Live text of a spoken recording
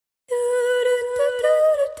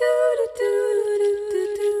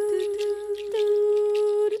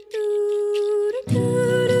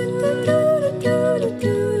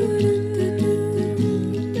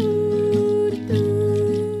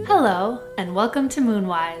Welcome to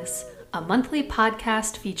Moonwise, a monthly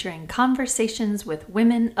podcast featuring conversations with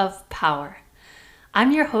women of power.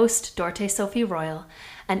 I'm your host, Dorte Sophie Royal,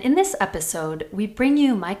 and in this episode, we bring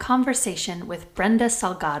you my conversation with Brenda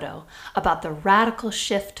Salgado about the radical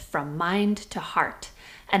shift from mind to heart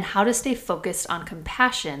and how to stay focused on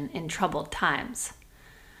compassion in troubled times.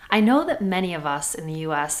 I know that many of us in the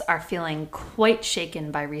US are feeling quite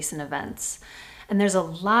shaken by recent events, and there's a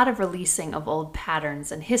lot of releasing of old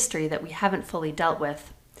patterns and history that we haven't fully dealt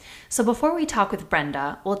with. So before we talk with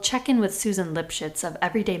Brenda, we'll check in with Susan Lipschitz of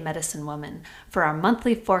Everyday Medicine Woman for our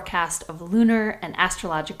monthly forecast of lunar and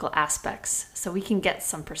astrological aspects, so we can get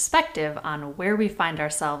some perspective on where we find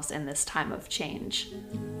ourselves in this time of change.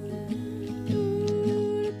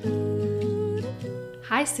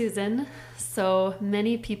 Hi, Susan. So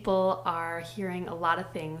many people are hearing a lot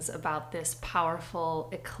of things about this powerful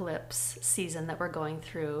eclipse season that we're going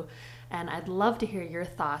through, and I'd love to hear your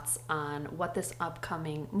thoughts on what this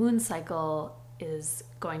upcoming moon cycle is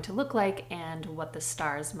going to look like and what the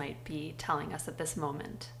stars might be telling us at this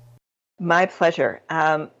moment. My pleasure.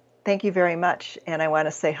 Thank you very much. And I want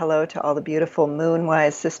to say hello to all the beautiful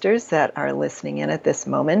Moonwise sisters that are listening in at this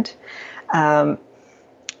moment.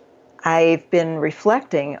 I've been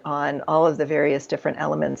reflecting on all of the various different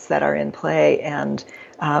elements that are in play, and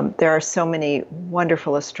there are so many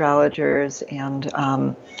wonderful astrologers and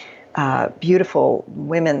beautiful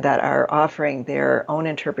women that are offering their own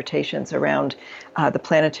interpretations around the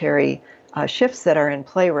planetary shifts that are in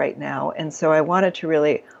play right now. And so I wanted to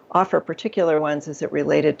really offer particular ones as it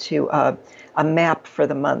related to a map for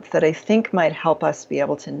the month that I think might help us be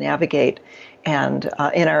able to navigate and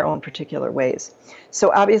in our own particular ways.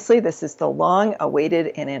 So obviously this is the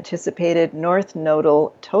long-awaited and anticipated North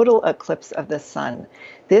Nodal total eclipse of the sun.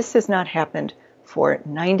 This has not happened for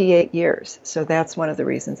 98 years, so that's one of the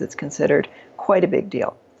reasons it's considered quite a big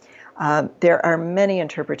deal. There are many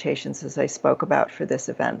interpretations, as I spoke about, for this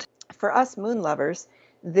event. For us moon lovers,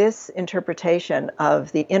 this interpretation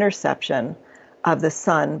of the interception of the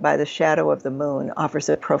sun by the shadow of the moon offers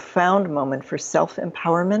a profound moment for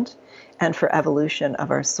self-empowerment and for evolution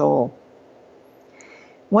of our soul.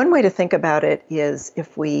 One way to think about it is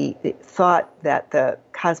if we thought that the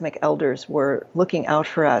cosmic elders were looking out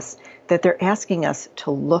for us, that they're asking us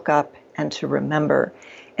to look up and to remember.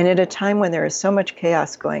 And at a time when there is so much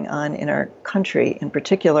chaos going on in our country in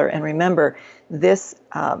particular, and remember, this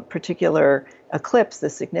particular eclipse, the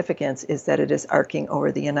significance is that it is arcing over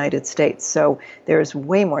the United States. So there's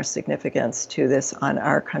way more significance to this on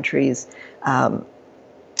our country's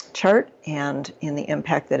chart and in the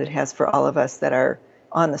impact that it has for all of us that are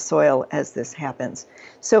on the soil as this happens.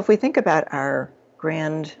 So if we think about our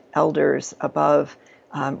grand elders above,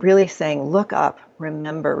 really saying, look up,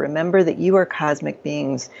 remember that you are cosmic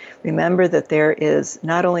beings. Remember that there is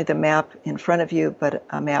not only the map in front of you, but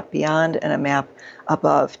a map beyond and a map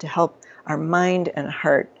above to help our mind and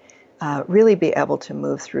heart really be able to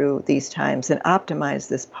move through these times and optimize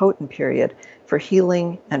this potent period for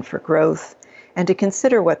healing and for growth, and to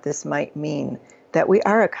consider what this might mean, that we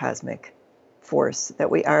are a cosmic force,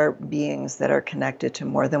 that we are beings that are connected to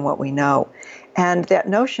more than what we know. And that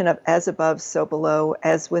notion of as above, so below,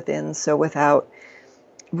 as within, so without,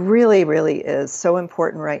 really, really is so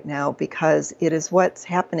important right now, because it is what's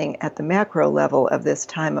happening at the macro level of this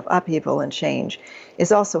time of upheaval and change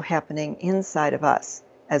is also happening inside of us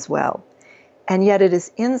as well. And yet it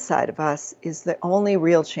is inside of us is the only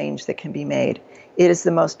real change that can be made. It is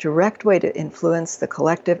the most direct way to influence the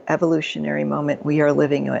collective evolutionary moment we are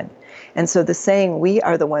living in. And so the saying, we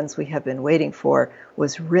are the ones we have been waiting for,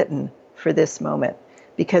 was written for this moment.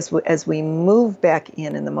 Because as we move back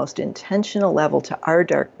in the most intentional level to our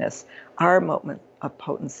darkness, our moment of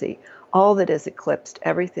potency, all that is eclipsed,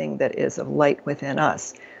 everything that is of light within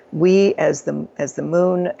us, we, as the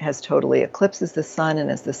moon has totally eclipses the sun,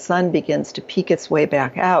 and as the sun begins to peek its way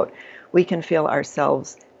back out, we can feel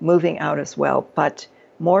ourselves moving out as well, but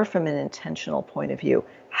more from an intentional point of view.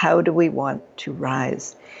 How do we want to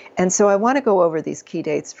rise? And so I want to go over these key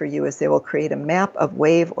dates for you, as they will create a map of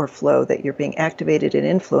wave or flow that you're being activated and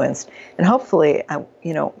influenced. And hopefully,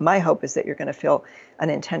 my hope is that you're going to feel an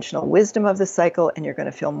intentional wisdom of the cycle, and you're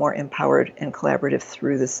going to feel more empowered and collaborative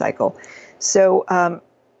through the cycle. So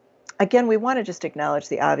again, we want to just acknowledge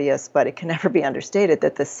the obvious, but it can never be understated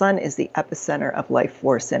that the sun is the epicenter of life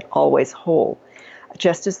force and always whole.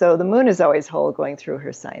 just as though the moon is always whole going through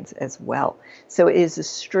her signs as well. So it is a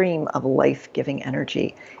stream of life-giving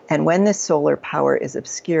energy. And when this solar power is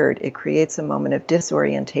obscured, it creates a moment of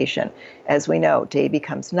disorientation. As we know, day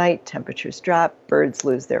becomes night, temperatures drop, birds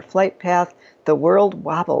lose their flight path, the world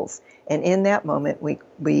wobbles. And in that moment,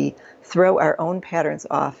 we throw our own patterns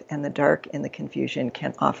off, and the dark and the confusion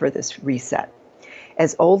can offer this reset.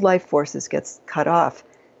 As old life forces gets cut off,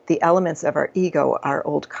 the elements of our ego, our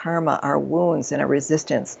old karma, our wounds, and our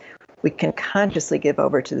resistance, we can consciously give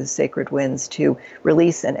over to the sacred winds to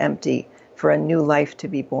release and empty for a new life to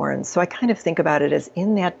be born. So I kind of think about it as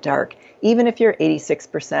in that dark, even if you're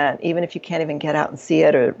 86%, even if you can't even get out and see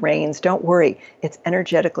it or it rains, don't worry. It's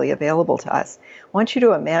energetically available to us. I want you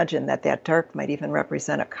to imagine that that dark might even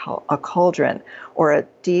represent a cauldron or a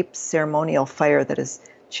deep ceremonial fire that has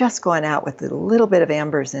just gone out with a little bit of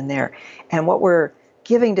embers in there. And what we're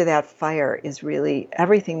giving to that fire is really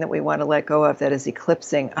everything that we want to let go of that is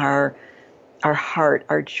eclipsing our heart,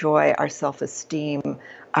 our joy, our self-esteem,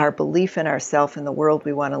 our belief in ourselves and the world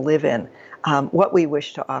we want to live in, what we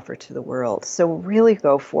wish to offer to the world. So really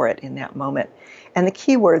go for it in that moment. And the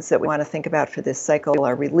key words that we want to think about for this cycle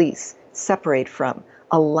are release, separate from,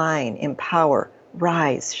 align, empower,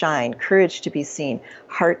 rise, shine, courage to be seen,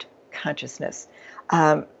 heart consciousness.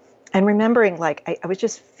 And remembering, like, I was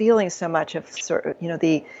just feeling so much of sort of,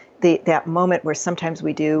 that moment where sometimes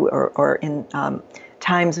we do, or in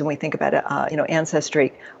times when we think about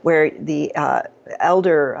ancestry, where the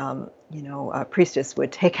elder priestess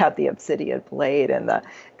would take out the obsidian blade and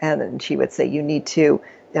then she would say, you need to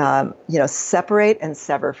separate and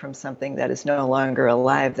sever from something that is no longer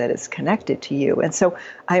alive, that is connected to you. And so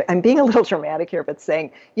I'm being a little dramatic here, but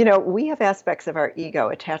saying, we have aspects of our ego,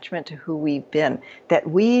 attachment to who we've been, that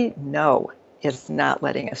we know is not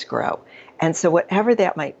letting us grow. And so whatever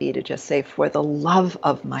that might be, to just say, for the love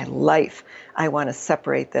of my life, I want to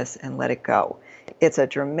separate this and let it go. It's a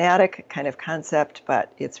dramatic kind of concept,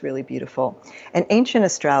 but it's really beautiful. And ancient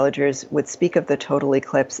astrologers would speak of the total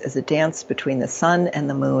eclipse as a dance between the sun and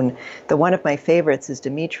the moon. One of my favorites is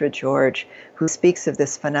Demetra George, who speaks of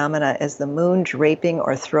this phenomena as the moon draping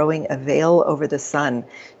or throwing a veil over the sun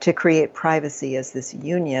to create privacy as this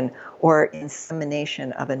union or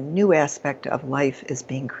insemination of a new aspect of life is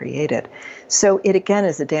being created. So it again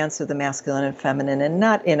is a dance of the masculine and feminine, and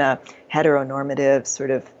not in a heteronormative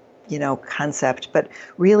sort of concept, but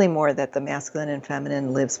really more that the masculine and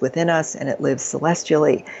feminine lives within us and it lives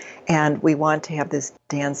celestially. And we want to have this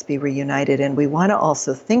dance be reunited. And we want to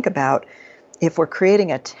also think about, if we're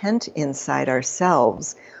creating a tent inside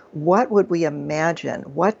ourselves, what would we imagine?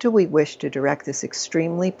 What do we wish to direct this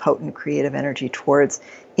extremely potent creative energy towards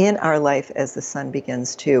in our life as the sun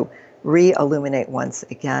begins to re-illuminate once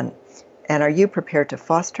again? And are you prepared to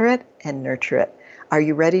foster it and nurture it? Are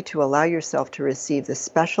you ready to allow yourself to receive the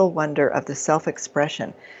special wonder of the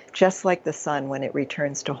self-expression? Just like the sun when it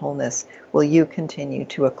returns to wholeness, will you continue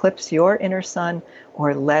to eclipse your inner sun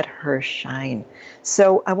or let her shine?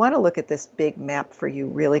 So I want to look at this big map for you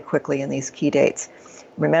really quickly in these key dates.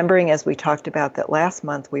 Remembering, as we talked about, that last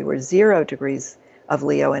month we were 0 degrees of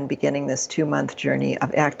Leo and beginning this 2-month journey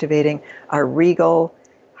of activating our regal,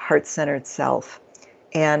 heart-centered self.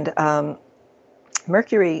 And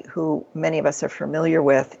Mercury, who many of us are familiar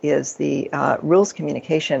with, is the rules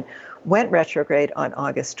communication, went retrograde on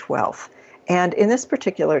August 12th. And in this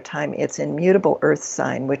particular time, it's in mutable earth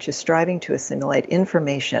sign, which is striving to assimilate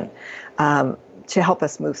information to help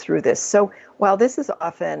us move through this. So while this is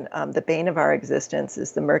often the bane of our existence,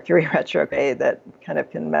 is the Mercury retrograde that kind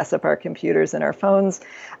of can mess up our computers and our phones,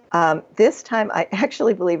 this time I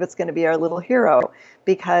actually believe it's going to be our little hero,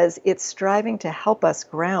 because it's striving to help us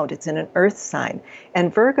ground. It's in an earth sign.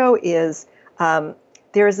 And Virgo is,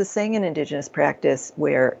 there is a saying in indigenous practice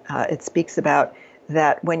where it speaks about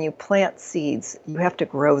that when you plant seeds, you have to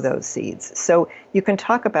grow those seeds. So you can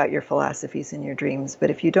talk about your philosophies and your dreams, but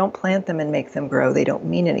if you don't plant them and make them grow, they don't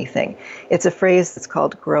mean anything. It's a phrase that's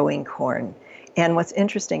called growing corn. And what's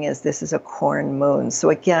interesting is this is a corn moon. So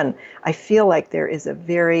again, I feel like there is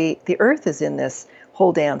the earth is in this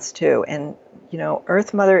whole dance too. And,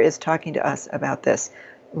 Earth Mother is talking to us about this.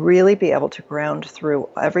 Really be able to ground through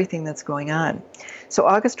everything that's going on. So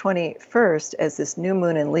August 21st, as this new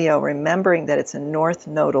moon in Leo, remembering that it's a north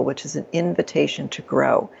nodal, which is an invitation to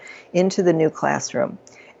grow into the new classroom.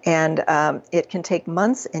 And it can take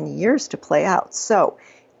months and years to play out. So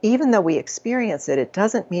even though we experience it, it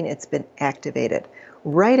doesn't mean it's been activated.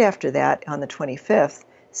 Right after that, on the 25th,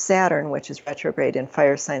 Saturn, which is retrograde in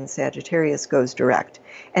fire sign Sagittarius, goes direct.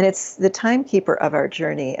 And it's the timekeeper of our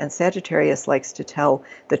journey, and Sagittarius likes to tell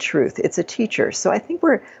the truth. It's a teacher. So I think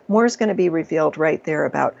more is going to be revealed right there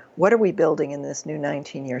about what are we building in this new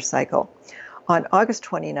 19-year cycle. On August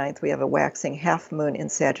 29th, we have a waxing half moon in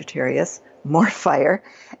Sagittarius, more fire,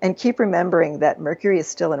 and keep remembering that Mercury is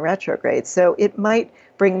still in retrograde, so it might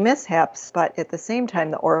bring mishaps, but at the same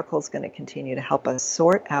time, the oracle is going to continue to help us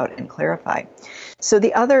sort out and clarify. So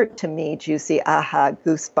the other, to me, juicy aha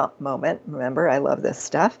goosebump moment, remember, I love this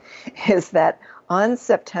stuff, is that on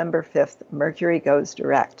September 5th, Mercury goes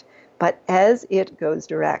direct. But as it goes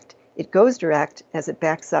direct as it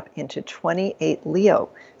backs up into 28 Leo.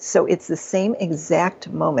 So it's the same exact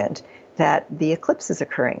moment that the eclipse is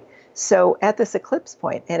occurring. So at this eclipse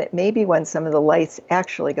point, and it may be when some of the lights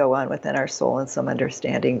actually go on within our soul and some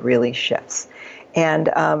understanding really shifts. And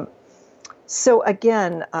so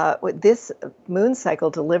again, this moon cycle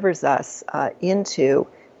delivers us into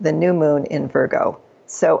the new moon in Virgo.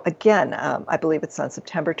 So again, I believe it's on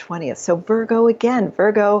September 20th. So Virgo again,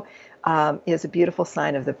 Virgo is a beautiful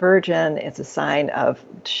sign of the Virgin. It's a sign of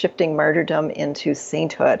shifting martyrdom into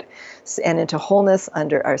sainthood and into wholeness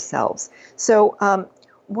under ourselves. So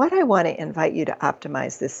what I want to invite you to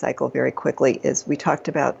optimize this cycle very quickly is we talked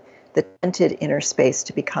about the tented inner space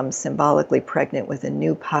to become symbolically pregnant with a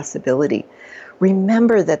new possibility.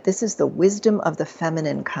 Remember that this is the wisdom of the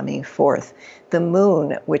feminine coming forth. The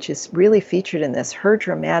moon, which is really featured in this, her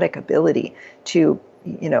dramatic ability to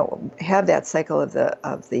have that cycle of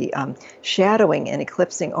the shadowing and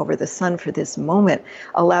eclipsing over the sun for this moment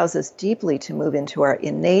allows us deeply to move into our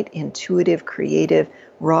innate, intuitive, creative,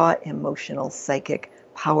 raw, emotional, psychic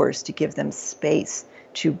powers, to give them space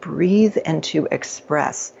to breathe and to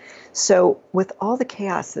express. So with all the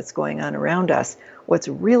chaos that's going on around us, what's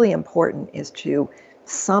really important is to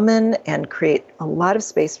summon and create a lot of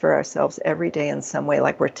space for ourselves every day in some way,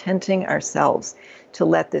 like we're tenting ourselves to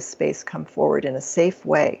let this space come forward in a safe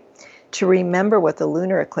way. To remember what the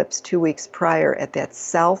lunar eclipse 2 weeks prior at that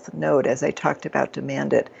south node, as I talked about,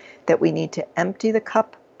 demanded, that we need to empty the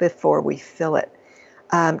cup before we fill it.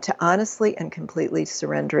 To honestly and completely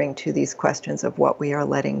surrendering to these questions of what we are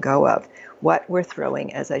letting go of, what we're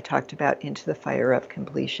throwing, as I talked about, into the fire of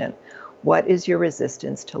completion. What is your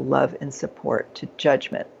resistance to love and support, to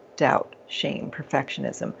judgment, doubt, shame,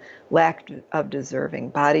 perfectionism, lack of deserving,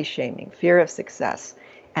 body shaming, fear of success,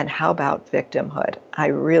 and how about victimhood? I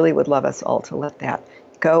really would love us all to let that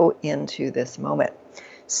go into this moment.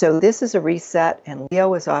 So this is a reset, and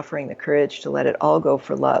Leo is offering the courage to let it all go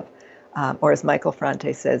for love. Or as Michael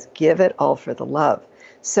Franti says, give it all for the love.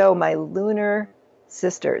 So my lunar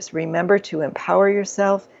sisters, remember to empower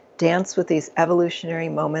yourself, dance with these evolutionary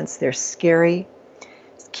moments. They're scary.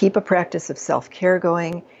 Keep a practice of self-care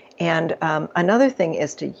going. And another thing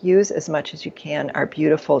is to use as much as you can our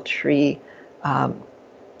beautiful tree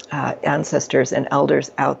ancestors and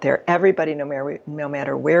elders out there. Everybody, no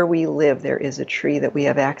matter where we live, there is a tree that we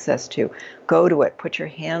have access to. Go to it, put your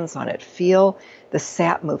hands on it, feel the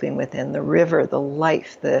sap moving within, the river, the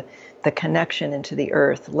life, the connection into the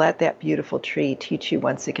earth. Let that beautiful tree teach you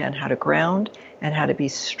once again how to ground and how to be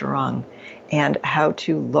strong and how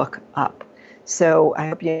to look up. So I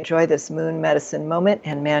hope you enjoy this moon medicine moment,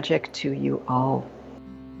 and magic to you all.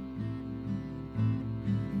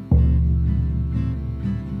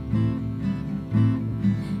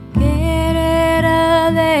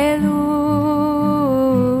 De luz,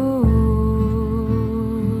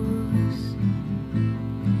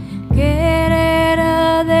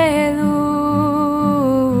 guerrera de luz,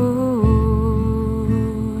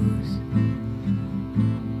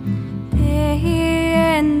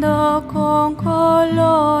 tejiendo con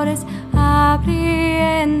colores,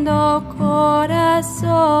 abriendo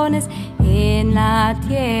corazones en la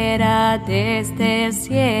tierra, desde el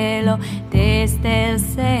cielo, desde el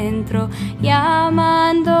centro,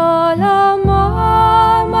 llamando el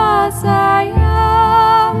amor más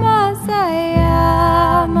allá, más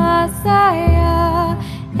allá, más allá,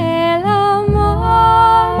 el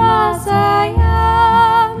amor más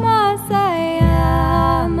allá, más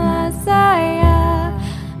allá, más allá,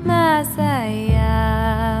 más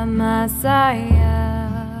allá, más allá.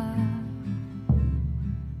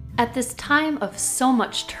 At this time of so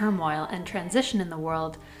much turmoil and transition in the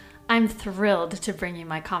world, I'm thrilled to bring you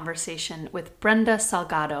my conversation with Brenda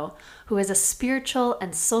Salgado, who is a spiritual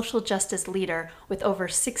and social justice leader with over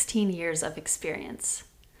 16 years of experience.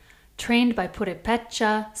 Trained by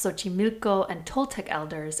Purepecha, Xochimilco, and Toltec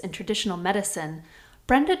elders in traditional medicine,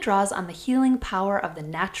 Brenda draws on the healing power of the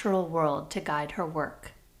natural world to guide her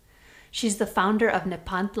work. She's the founder of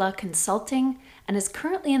Nepantla Consulting and is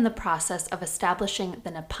currently in the process of establishing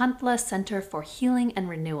the Nepantla Center for Healing and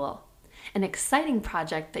Renewal, an exciting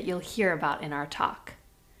project that you'll hear about in our talk.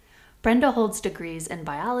 Brenda holds degrees in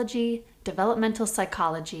biology, developmental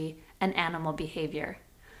psychology, and animal behavior.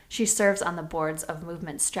 She serves on the boards of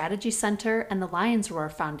Movement Strategy Center and the Lions Roar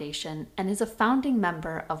Foundation and is a founding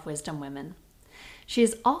member of Wisdom Women. She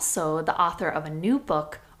is also the author of a new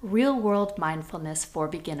book, Real World Mindfulness for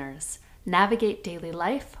Beginners: Navigate Daily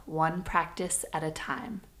Life One Practice at a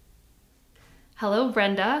Time. Hello,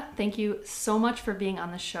 Brenda. Thank you so much for being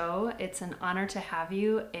on the show. It's an honor to have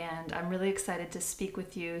you, and I'm really excited to speak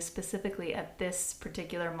with you specifically at this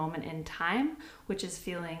particular moment in time, which is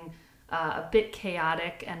feeling a bit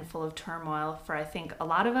chaotic and full of turmoil for, I think, a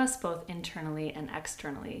lot of us, both internally and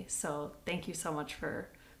externally. So thank you so much for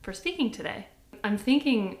speaking today. I'm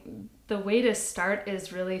thinking the way to start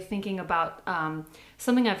is really thinking about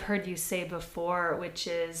something I've heard you say before, which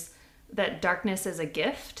is that darkness is a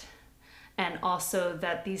gift, and also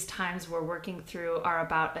that these times we're working through are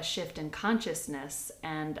about a shift in consciousness.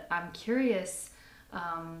 And I'm curious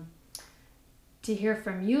to hear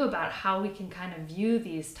from you about how we can kind of view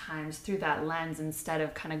these times through that lens instead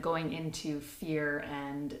of kind of going into fear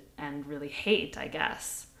and really hate, I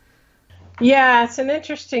guess. Yeah, it's an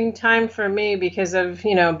interesting time for me because I've,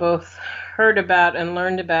 both heard about and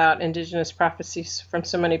learned about indigenous prophecies from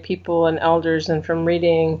so many people and elders and from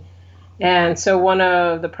reading. And so one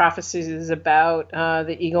of the prophecies is about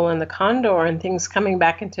the eagle and the condor and things coming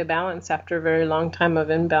back into balance after a very long time of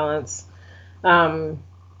imbalance.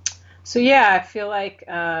 So yeah, I feel like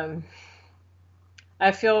I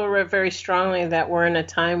feel very strongly that we're in a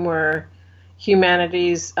time where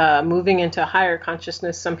humanity's moving into higher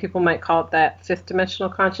consciousness. Some people might call it that fifth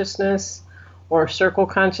dimensional consciousness or circle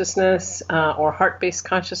consciousness or heart-based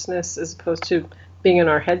consciousness, as opposed to being in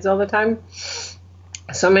our heads all the time.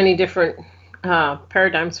 So many different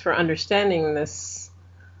paradigms for understanding this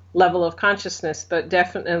level of consciousness, but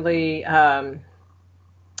definitely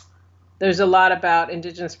there's a lot about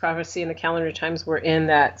indigenous prophecy and the calendar times we're in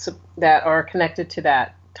that are connected to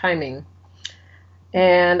that timing.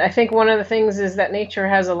 And I think one of the things is that nature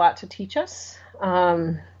has a lot to teach us.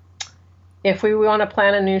 If we want to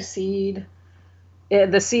plant a new seed,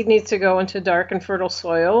 the seed needs to go into dark and fertile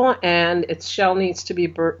soil, and its shell needs to be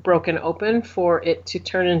broken open for it to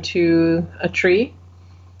turn into a tree.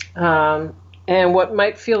 And what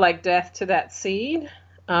might feel like death to that seed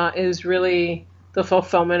is really the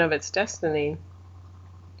fulfillment of its destiny.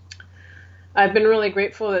 I've been really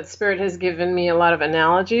grateful that Spirit has given me a lot of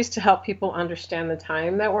analogies to help people understand the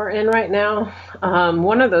time that we're in right now.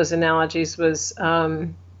 One of those analogies was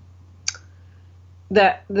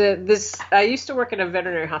that I used to work at a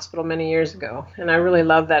veterinary hospital many years ago, and I really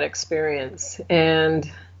loved that experience.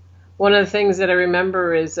 And one of the things that I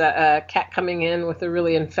remember is a cat coming in with a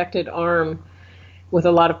really infected arm with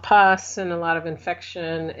a lot of pus and a lot of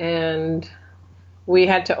infection, and we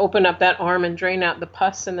had to open up that arm and drain out the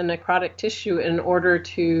pus and the necrotic tissue in order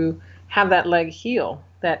to have that leg heal,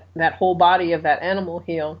 that whole body of that animal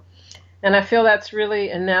heal. And I feel that's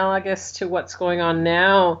really analogous to what's going on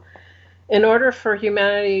now. In order for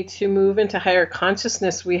humanity to move into higher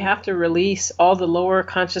consciousness, we have to release all the lower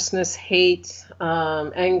consciousness, hate,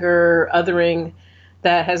 anger, othering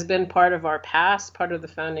that has been part of our past, part of the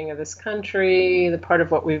founding of this country, the part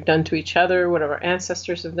of what we've done to each other, what our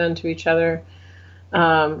ancestors have done to each other.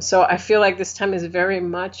 So I feel like this time is very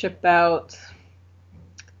much about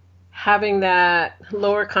having that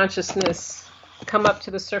lower consciousness come up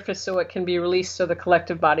to the surface so it can be released so the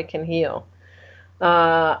collective body can heal.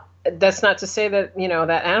 That's not to say that,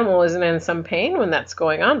 that animal isn't in some pain when that's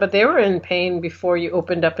going on, but they were in pain before you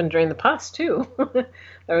opened up and drained the pus too.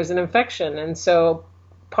 There was an infection. And so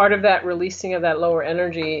part of that releasing of that lower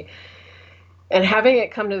energy and having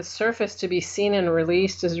it come to the surface to be seen and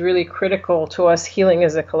released is really critical to us healing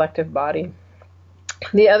as a collective body.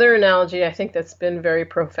 The other analogy I think that's been very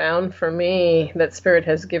profound for me that Spirit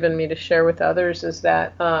has given me to share with others is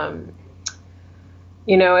that,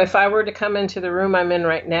 if I were to come into the room I'm in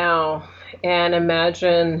right now and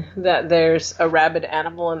imagine that there's a rabid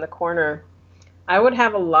animal in the corner, I would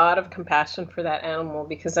have a lot of compassion for that animal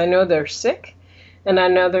because I know they're sick. And I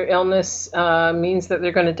know their illness means that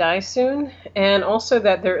they're going to die soon, and also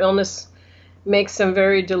that their illness makes them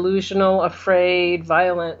very delusional, afraid,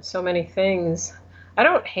 violent, so many things. I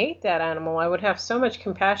don't hate that animal. I would have so much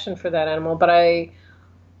compassion for that animal, but I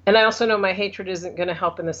also know my hatred isn't going to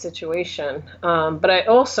help in the situation. But I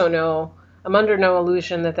also know I'm under no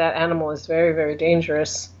illusion that that animal is very, very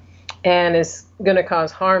dangerous and is going to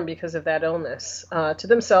cause harm because of that illness to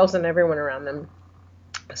themselves and everyone around them.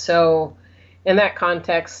 So in that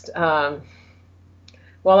context, while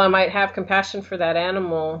I might have compassion for that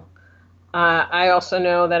animal, I also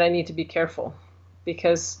know that I need to be careful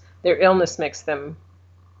because their illness makes them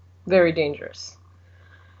very dangerous.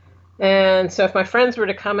 And so if my friends were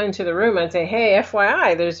to come into the room, I'd say, hey,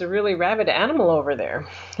 FYI, there's a really rabid animal over there.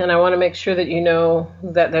 And I want to make sure that you know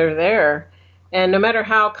that they're there. And no matter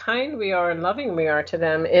how kind we are and loving we are to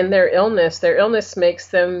them, in their illness makes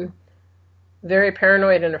them very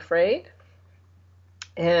paranoid and afraid.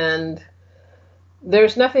 And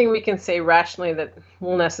there's nothing we can say rationally that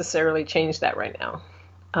will necessarily change that right now,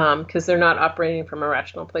 because they're not operating from a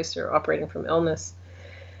rational place, they're operating from illness.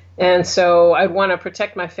 And so I'd want to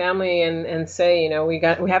protect my family and say, we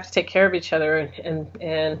have to take care of each other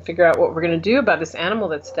and figure out what we're going to do about this animal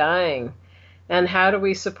that's dying. And how do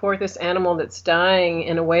we support this animal that's dying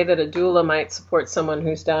in a way that a doula might support someone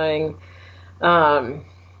who's dying, to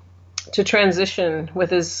transition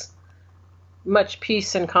with as much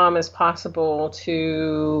peace and calm as possible,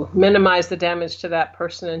 to minimize the damage to that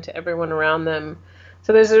person and to everyone around them.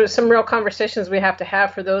 So there's some real conversations we have to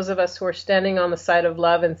have for those of us who are standing on the side of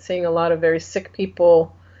love and seeing a lot of very sick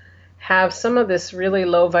people have some of this really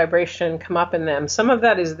low vibration come up in them. Some of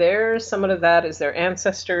that is theirs, some of that is their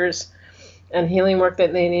ancestors and healing work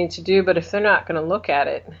that they need to do. But if they're not going to look at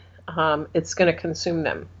it, it's going to consume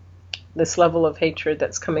them, this level of hatred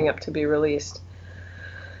that's coming up to be released.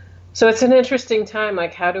 So it's an interesting time.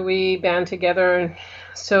 Like, how do we band together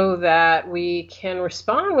so that we can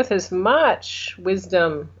respond with as much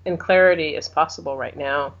wisdom and clarity as possible right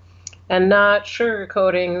now, and not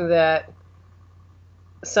sugarcoating that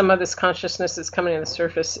some of this consciousness that's coming to the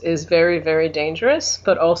surface is very, very dangerous,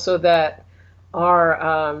 but also that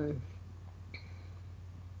our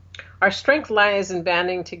strength lies in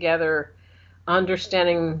banding together,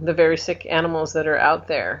 understanding the very sick animals that are out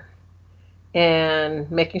there,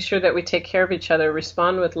 and making sure that we take care of each other,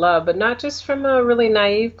 respond with love, but not just from a really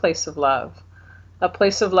naive place of love, a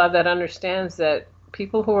place of love that understands that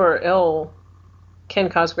people who are ill can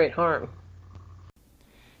cause great harm.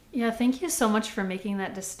 Yeah, thank you so much for making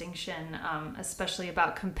that distinction, especially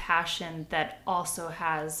about compassion that also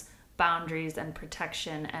has boundaries and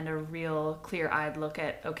protection and a real clear-eyed look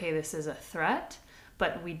at, okay, this is a threat,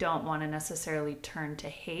 but we don't want to necessarily turn to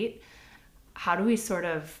hate. How do we sort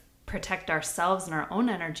of protect ourselves and our own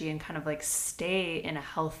energy and kind of like stay in a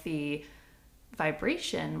healthy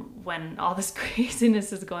vibration when all this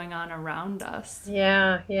craziness is going on around us?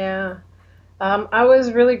 Yeah. I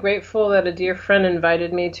was really grateful that a dear friend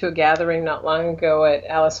invited me to a gathering not long ago at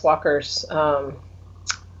Alice Walker's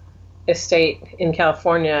estate in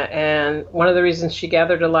California. And one of the reasons she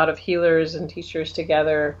gathered a lot of healers and teachers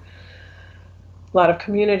together, a lot of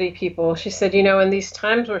community people, she said, in these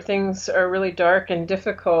times where things are really dark and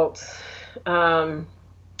difficult,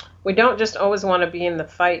 we don't just always want to be in the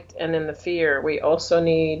fight and in the fear. We also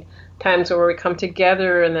need times where we come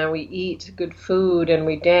together and then we eat good food and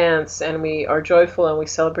we dance and we are joyful and we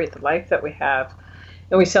celebrate the life that we have.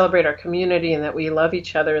 And we celebrate our community and that we love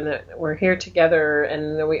each other and that we're here together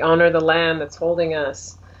and that we honor the land that's holding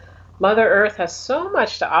us. Mother Earth has so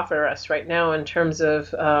much to offer us right now in terms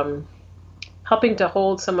of helping to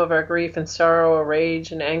hold some of our grief and sorrow,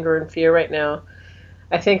 rage and anger and fear right now.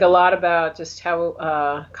 I think a lot about just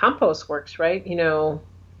how compost works, right?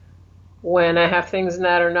 When I have things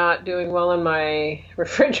that are not doing well in my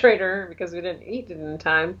refrigerator because we didn't eat it in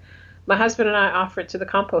time, my husband and I offer it to the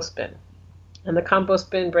compost bin. And the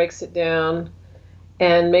compost bin breaks it down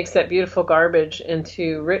and makes that beautiful garbage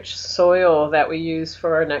into rich soil that we use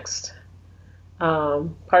for our next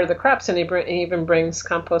part of the crops. And he even brings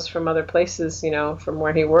compost from other places, from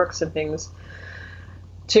where he works and things,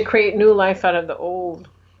 to create new life out of the old.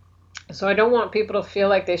 So I don't want people to feel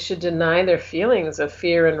like they should deny their feelings of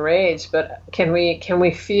fear and rage, but can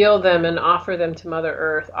we feel them and offer them to Mother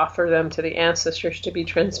Earth, offer them to the ancestors to be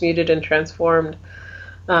transmuted and transformed,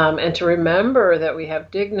 and to remember that we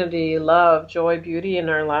have dignity, love, joy, beauty in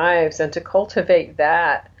our lives, and to cultivate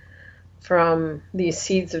that from these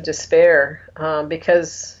seeds of despair,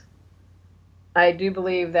 because I do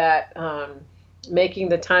believe that making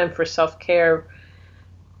the time for self-care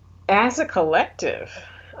as a collective,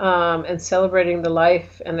 and celebrating the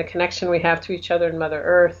life and the connection we have to each other and Mother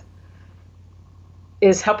Earth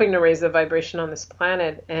is helping to raise the vibration on this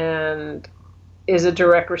planet and is a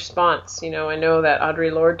direct response. I know that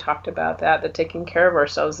Audre Lorde talked about that taking care of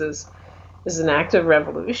ourselves is an act of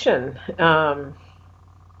revolution.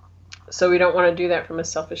 So we don't want to do that from a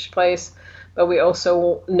selfish place, but we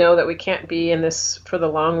also know that we can't be in this for the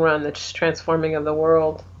long run, the transforming of the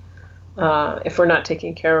world, if we're not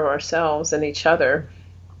taking care of ourselves and each other.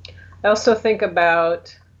 I also think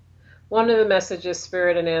about one of the messages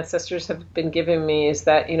Spirit and ancestors have been giving me is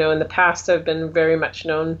that, in the past I've been very much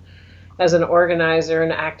known as an organizer,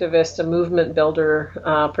 an activist, a movement builder,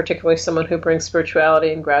 particularly someone who brings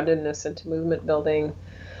spirituality and groundedness into movement building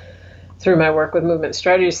through my work with Movement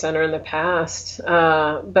Strategy Center in the past.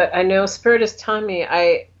 But I know Spirit is telling me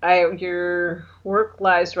your work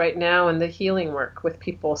lies right now in the healing work with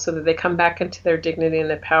people so that they come back into their dignity and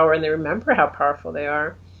their power and they remember how powerful they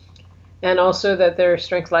are. And also that their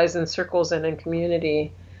strength lies in circles and in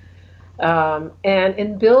community. And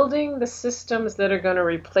in building the systems that are going to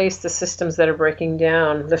replace the systems that are breaking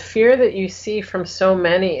down. The fear that you see from so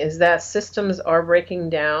many is that systems are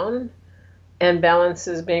breaking down and balance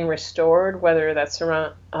is being restored, whether that's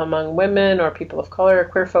among women or people of color or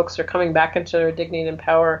queer folks are coming back into their dignity and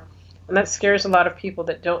power. And that scares a lot of people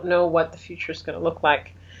that don't know what the future is going to look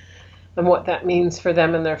like and what that means for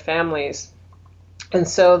them and their families. And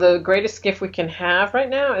so the greatest gift we can have right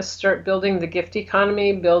now is start building the gift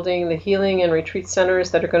economy, building the healing and retreat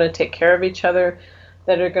centers that are going to take care of each other,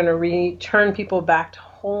 that are going to return people back to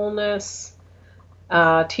wholeness,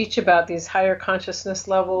 teach about these higher consciousness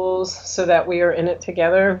levels so that we are in it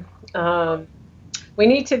together. We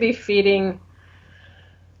need to be feeding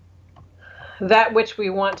that which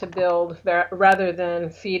we want to build rather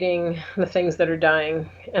than feeding the things that are dying.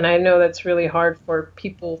 And I know that's really hard for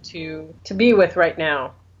people to be with right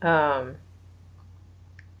now.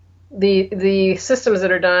 The systems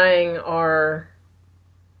that are dying are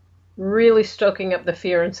really stoking up the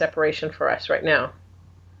fear and separation for us right now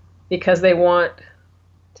because they want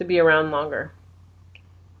to be around longer.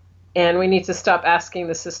 And we need to stop asking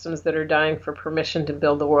the systems that are dying for permission to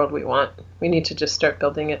build the world we want. We need to just start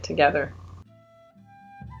building it together.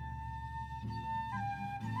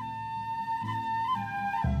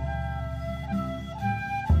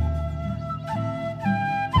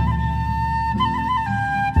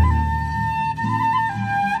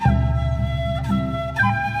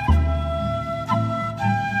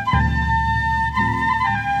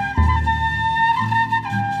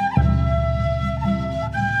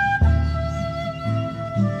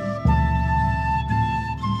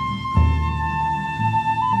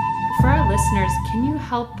 Listeners, can you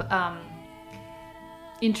help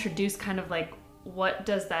introduce kind of like what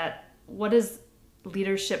does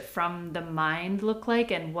leadership from the mind look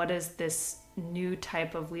like, and what does this new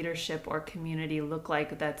type of leadership or community look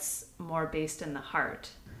like that's more based in the heart?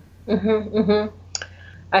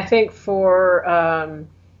 I think for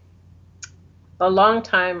a long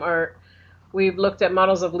time we've looked at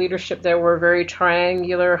models of leadership that were very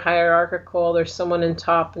triangular, hierarchical. There's someone in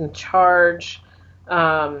top in charge.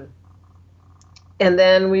 And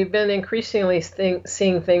then we've been increasingly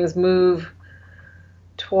seeing things move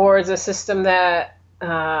towards a system that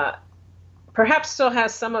perhaps still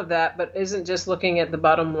has some of that, but isn't just looking at the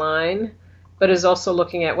bottom line, but is also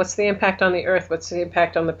looking at what's the impact on the earth, what's the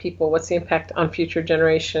impact on the people, what's the impact on future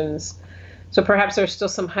generations. So perhaps there's still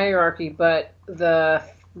some hierarchy, but the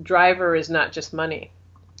driver is not just money.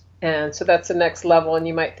 And so that's the next level. And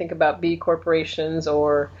you might think about B corporations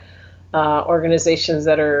or organizations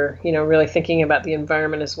that are, really thinking about the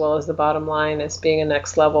environment as well as the bottom line as being a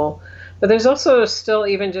next level. But there's also still,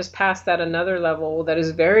 even just past that, another level that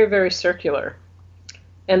is very, very circular.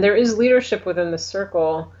 And there is leadership within the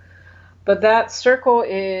circle, but that circle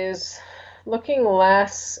is looking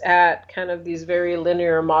less at kind of these very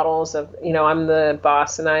linear models of, I'm the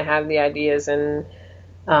boss and I have the ideas and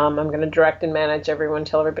I'm going to direct and manage everyone,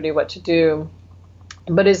 tell everybody what to do,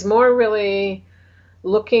 but is more really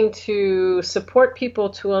looking to support people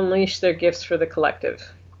to unleash their gifts for the collective.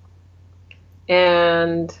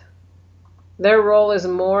 And their role is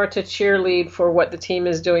more to cheerlead for what the team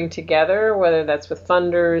is doing together, whether that's with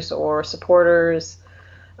funders or supporters,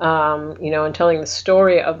 and telling the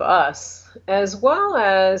story of us, as well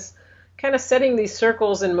as kind of setting these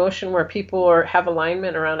circles in motion where people have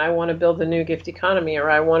alignment around, I want to build a new gift economy, or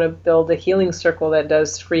I want to build a healing circle that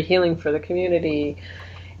does free healing for the community.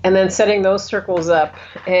 And then setting those circles up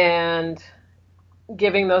and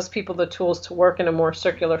giving those people the tools to work in a more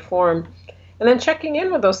circular form. And then checking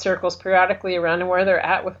in with those circles periodically around and where they're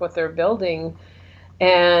at with what they're building.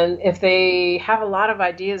 And if they have a lot of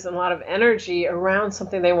ideas and a lot of energy around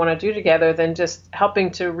something they want to do together, then just helping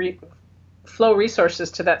to flow resources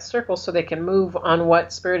to that circle so they can move on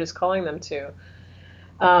what Spirit is calling them to.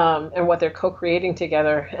 And what they're co-creating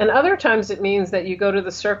together. And other times it means that you go to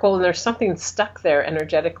the circle and there's something stuck there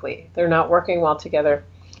energetically. They're not working well together.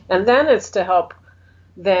 And then it's to help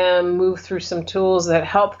them move through some tools that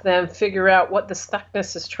help them figure out what the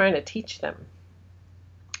stuckness is trying to teach them.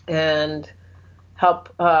 And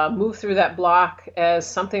help move through that block as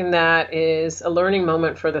something that is a learning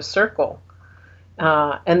moment for the circle.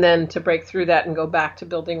 And then to break through that and go back to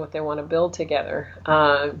building what they want to build together.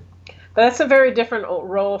 But that's a very different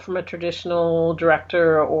role from a traditional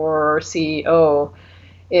director or CEO.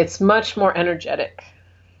 It's much more energetic,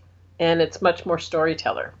 and it's much more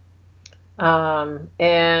storyteller.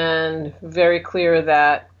 And very clear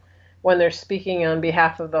that when they're speaking on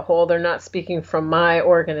behalf of the whole, they're not speaking from my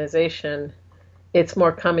organization. It's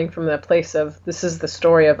more coming from the place of, this is the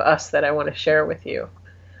story of us that I want to share with you.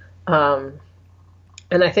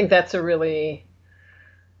 And I think that's a really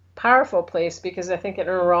powerful place, because I think it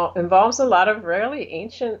involves a lot of really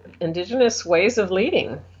ancient indigenous ways of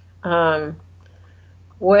leading.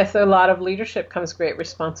 With a lot of leadership comes great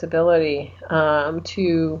responsibility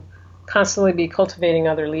to constantly be cultivating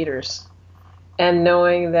other leaders, and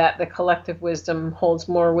knowing that the collective wisdom holds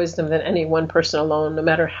more wisdom than any one person alone, no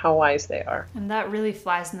matter how wise they are. And that really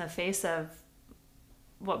flies in the face of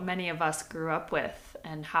what many of us grew up with,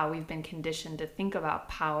 and how we've been conditioned to think about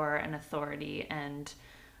power and authority, and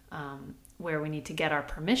where we need to get our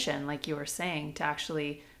permission, like you were saying, to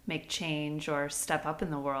actually make change or step up in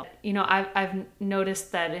the world. You know, I've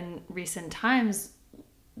noticed that in recent times,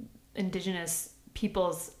 Indigenous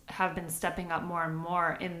peoples have been stepping up more and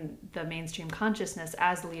more in the mainstream consciousness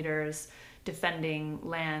as leaders, defending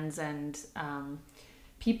lands and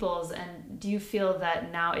peoples. And do you feel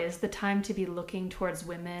that now is the time to be looking towards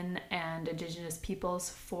women and Indigenous peoples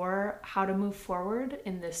for how to move forward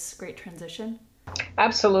in this great transition?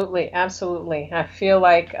 Absolutely, absolutely. I feel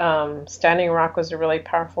like Standing Rock was a really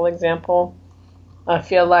powerful example. I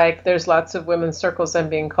feel like there's lots of women's circles I'm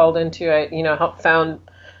being called into. I, helped found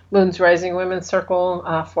Moon's Rising Women's Circle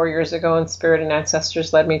 4 years ago, and Spirit and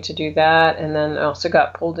Ancestors led me to do that. And then I also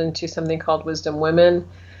got pulled into something called Wisdom Women,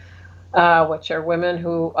 which are women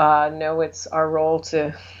who know it's our role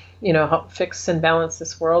to, help fix and balance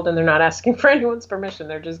this world. And they're not asking for anyone's permission.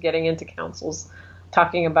 They're just getting into councils,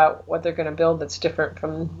 talking about what they're going to build that's different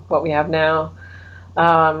from what we have now.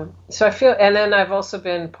 So I feel, and then I've also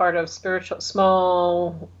been part of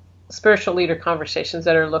small spiritual leader conversations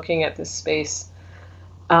that are looking at this space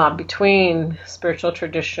between spiritual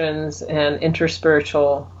traditions and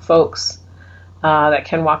interspiritual folks that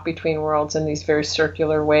can walk between worlds in these very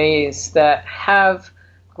circular ways, that have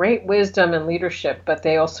great wisdom and leadership, but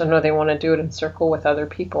they also know they want to do it in circle with other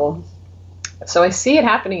people. So I see it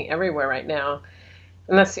happening everywhere right now.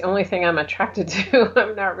 And that's the only thing I'm attracted to.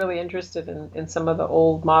 I'm not really interested in some of the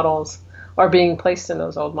old models, or being placed in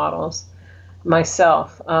those old models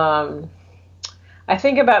myself. I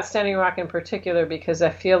think about Standing Rock in particular because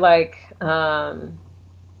I feel like there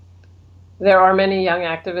are many young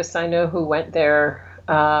activists I know who went there,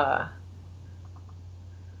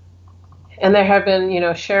 and there have been,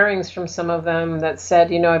 sharings from some of them that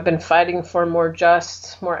said, I've been fighting for a more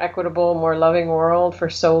just, more equitable, more loving world for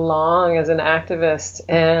so long as an activist.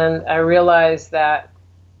 And I realized that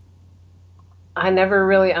I never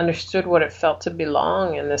really understood what it felt to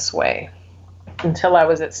belong in this way until I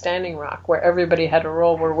was at Standing Rock, where everybody had a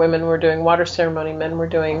role, where women were doing water ceremony, men were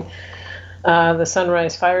doing the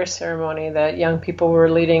sunrise fire ceremony, that young people were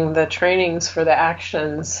leading the trainings for the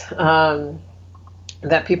actions,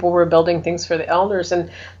 that people were building things for the elders. And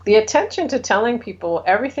the attention to telling people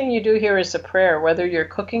everything you do here is a prayer, whether you're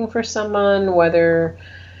cooking for someone, whether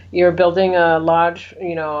you're building a lodge,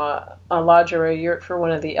 a lodge or a yurt for one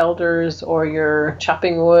of the elders, or you're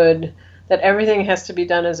chopping wood, that everything has to be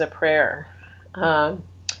done as a prayer. And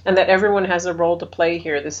that everyone has a role to play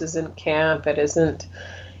here. This isn't camp. It isn't,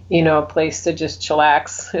 a place to just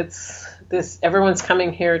chillax. It's this, everyone's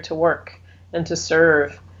coming here to work and to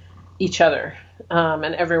serve each other.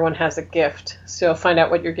 And everyone has a gift. So find out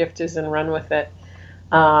what your gift is and run with it.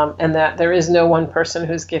 And that there is no one person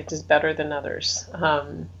whose gift is better than others.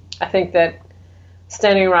 I think that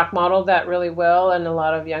Standing Rock modeled that really well. And a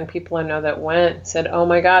lot of young people I know that went said, oh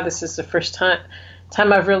my God, this is the first time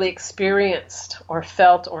I've really experienced or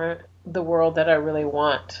felt or the world that I really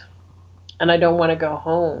want. And I don't want to go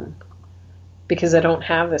home because I don't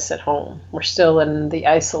have this at home. We're still in the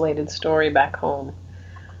isolated story back home.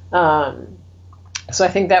 So I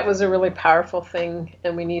think that was a really powerful thing,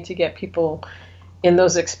 and we need to get people in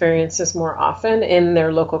those experiences more often in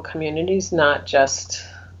their local communities, not just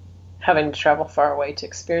having to travel far away to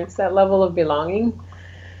experience that level of belonging,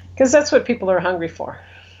 because that's what people are hungry for.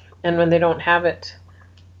 And when they don't have it,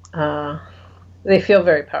 they feel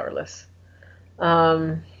very powerless.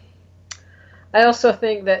 I also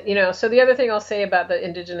think that, so the other thing I'll say about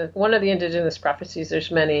one of the indigenous prophecies,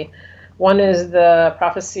 there's many. One is the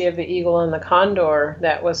prophecy of the eagle and the condor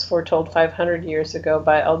that was foretold 500 years ago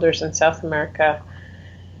by elders in South America.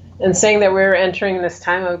 and saying that we're entering this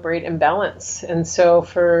time of great imbalance. And so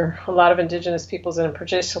for a lot of indigenous peoples, and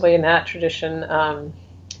particularly in that tradition,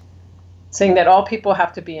 saying that all people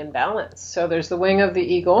have to be in balance. So there's the wing of the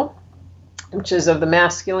eagle, which is of the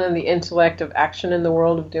masculine, the intellect of action in the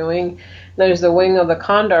world of doing. There's the wing of the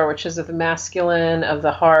condor, which is of the masculine, of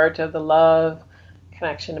the heart, of the love,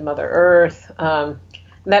 connection to Mother Earth.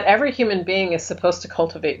 That every human being is supposed to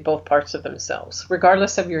cultivate both parts of themselves,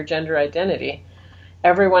 regardless of your gender identity.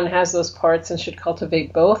 Everyone has those parts and should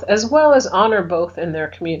cultivate both, as well as honor both in their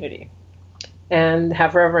community and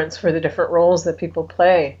have reverence for the different roles that people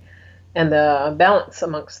play and the balance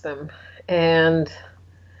amongst them. And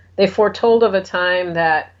they foretold of a time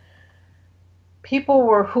that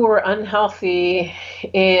people who were unhealthy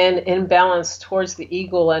and imbalanced towards the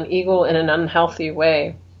eagle, and eagle in an unhealthy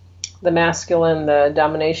way, the masculine, the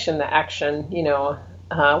domination, the action,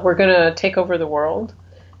 we're going to take over the world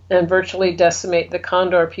and virtually decimate the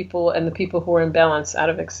condor people and the people who are in balance out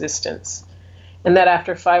of existence. And that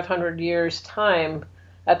after 500 years' time,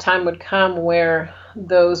 a time would come where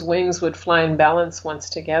those wings would fly in balance once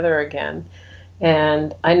together again.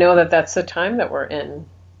 And I know that that's the time that we're in.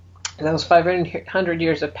 Those 500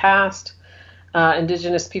 years have passed.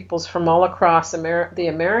 Indigenous peoples from all across the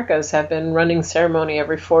Americas have been running ceremony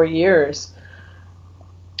every 4 years,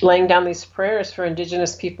 laying down these prayers for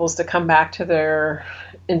indigenous peoples to come back to their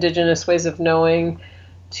indigenous ways of knowing,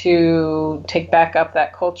 to take back up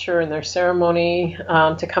that culture and their ceremony,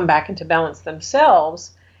 to come back into balance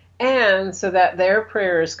themselves, and so that their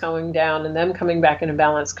prayers going down and them coming back into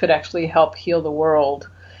balance could actually help heal the world,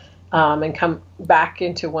 and come back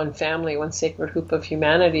into one family, one sacred hoop of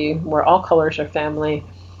humanity where all colors are family.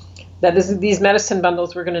 That these medicine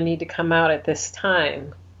bundles were going to need to come out at this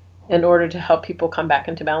time in order to help people come back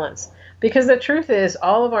into balance. Because the truth is,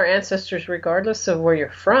 all of our ancestors, regardless of where you're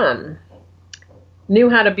from, knew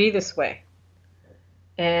how to be this way.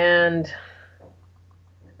 And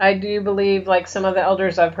I do believe, like some of the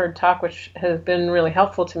elders I've heard talk, which has been really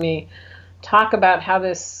helpful to me, talk about how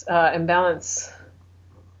this imbalance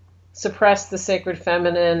suppressed the sacred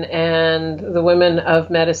feminine and the women of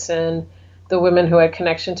medicine, the women who had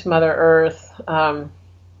connection to Mother Earth,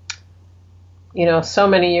 so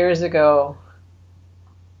many years ago.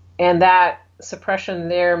 And that suppression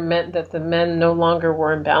there meant that the men no longer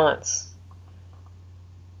were in balance.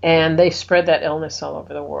 And they spread that illness all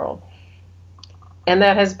over the world. And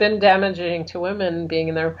that has been damaging to women being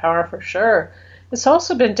in their power for sure. It's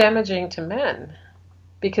also been damaging to men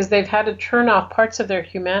because they've had to turn off parts of their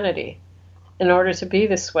humanity in order to be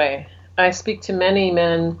this way. I speak to many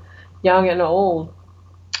men, young and old,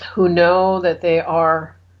 who know that they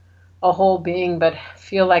are a whole being but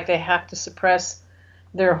feel like they have to suppress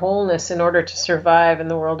their wholeness in order to survive in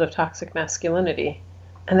the world of toxic masculinity.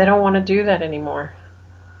 And they don't want to do that anymore.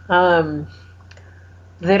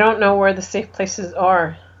 They don't know where the safe places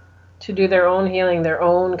are to do their own healing, their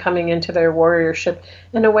own coming into their warriorship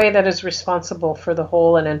in a way that is responsible for the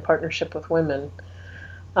whole and in partnership with women.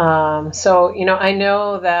 So, I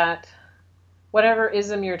know that whatever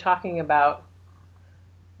ism you're talking about,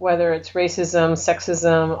 whether it's racism,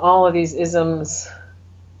 sexism, all of these isms,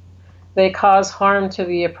 they cause harm to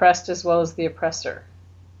the oppressed as well as the oppressor.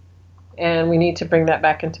 And we need to bring that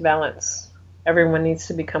back into balance. Everyone needs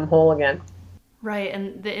to become whole again. Right,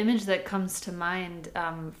 and the image that comes to mind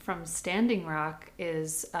from Standing Rock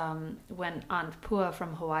is when Aunt Pua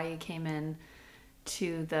from Hawaii came in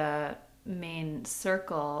to the main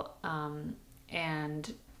circle,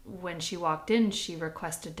 and when she walked in, she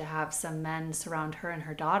requested to have some men surround her and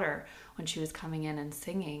her daughter when she was coming in and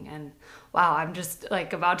singing. And wow, I'm just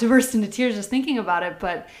like about to burst into tears just thinking about it.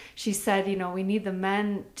 But she said, we need the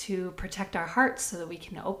men to protect our hearts so that we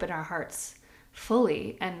can open our hearts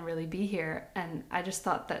fully and really be here. And I just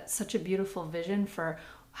thought that's such a beautiful vision for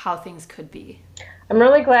how things could be. I'm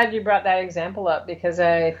really glad you brought that example up, because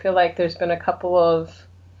I feel like there's been a couple of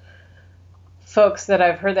folks that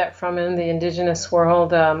I've heard that from in the indigenous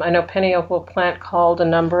world. I know Penny Opal Plant called a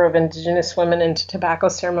number of indigenous women into tobacco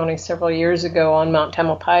ceremony several years ago on Mount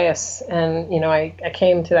Tamalpais. And, I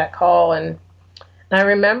came to that call, and I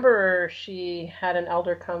remember she had an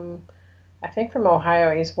elder come, I think from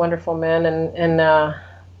Ohio. He's a wonderful man. And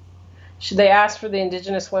they asked for the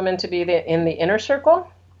indigenous women to be in the inner circle,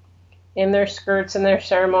 in their skirts, in their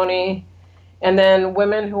ceremony, and then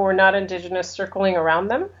women who were not indigenous circling around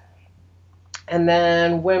them. And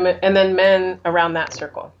then men around that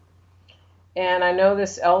circle. And I know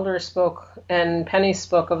this elder spoke, and Penny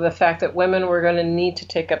spoke of the fact that women were going to need to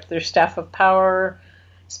take up their staff of power,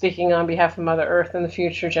 speaking on behalf of Mother Earth and the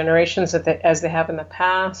future generations as they have in the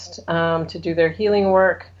past, to do their healing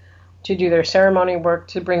work, to do their ceremony work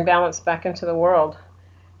to bring balance back into the world.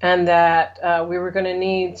 And that we were going to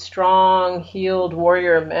need strong, healed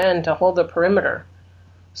warrior men to hold the perimeter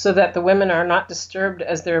so that the women are not disturbed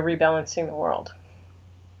as they're rebalancing the world.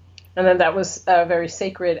 And then that was a very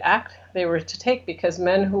sacred act they were to take, because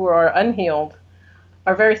men who are unhealed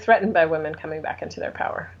are very threatened by women coming back into their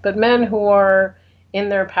power. But men who are in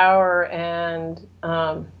their power and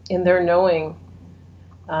in their knowing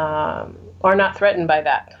are not threatened by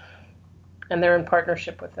that. And they're in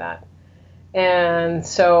partnership with that. And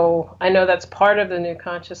so I know that's part of the new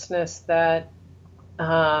consciousness that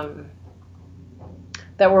that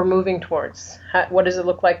we're moving towards. What does it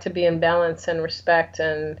look like to be in balance and respect?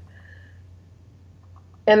 And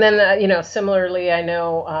then, similarly, I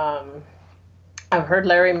know I've heard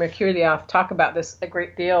Larry Merkulioff talk about this a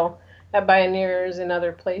great deal at Bioneers and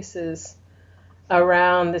other places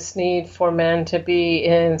around this need for men to be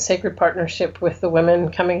in sacred partnership with the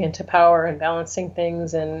women coming into power and balancing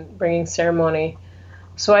things and bringing ceremony.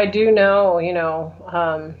 So I do know,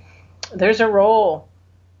 there's a role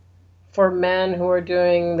for men who are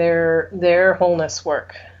doing their wholeness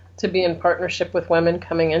work to be in partnership with women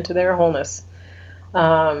coming into their wholeness.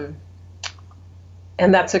 And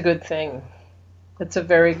that's a good thing. It's a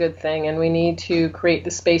very good thing. And we need to create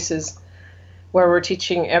the spaces where we're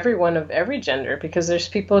teaching everyone of every gender, because there's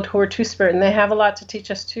people who are two-spirit, and they have a lot to teach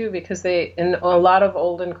us too, because in a lot of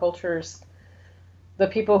olden cultures, the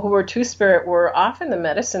people who were two-spirit were often the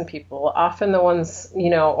medicine people, often the ones,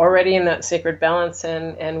 already in that sacred balance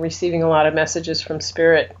and receiving a lot of messages from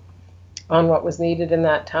spirit on what was needed in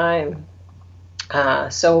that time.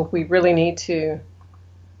 So we really need to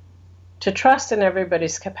trust in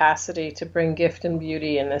everybody's capacity to bring gift and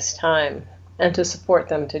beauty in this time, and to support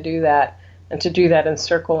them to do that, and to do that in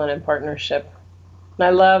circle and in partnership. And I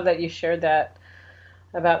love that you shared that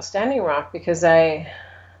about Standing Rock, because I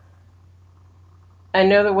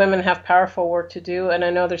know that women have powerful work to do, and I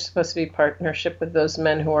know there's supposed to be partnership with those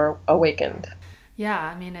men who are awakened. Yeah,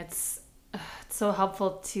 I mean, it's so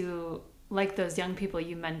helpful to, like those young people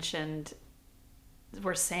you mentioned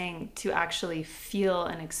were saying, to actually feel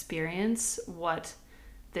and experience what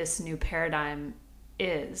this new paradigm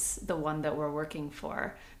is, the one that we're working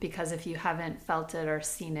for. Because if you haven't felt it or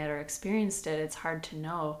seen it or experienced it, it's hard to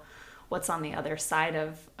know what's on the other side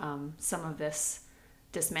of some of this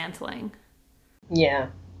dismantling. Yeah.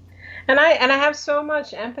 And I have so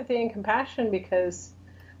much empathy and compassion, because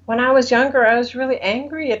when I was younger, I was really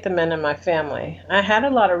angry at the men in my family. I had a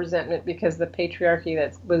lot of resentment because the patriarchy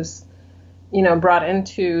that was, brought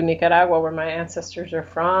into Nicaragua, where my ancestors are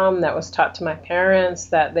from, that was taught to my parents,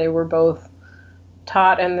 that they were both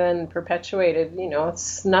taught and then perpetuated.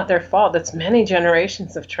 It's not their fault. It's many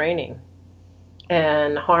generations of training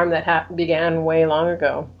and harm that began way long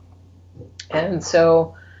ago. And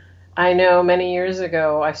so I know many years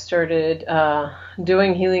ago I started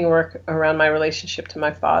doing healing work around my relationship to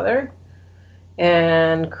my father,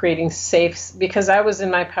 and creating safes, because I was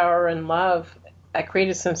in my power and love. I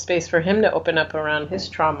created some space for him to open up around his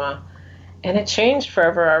trauma, and it changed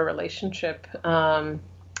forever our relationship.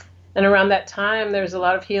 And around that time, there was a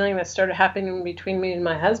lot of healing that started happening between me and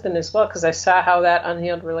my husband as well, because I saw how that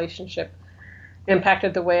unhealed relationship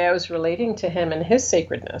impacted the way I was relating to him and his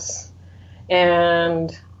sacredness.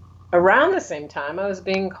 And around the same time, I was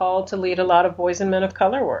being called to lead a lot of boys and men of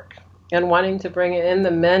color work, and wanting to bring in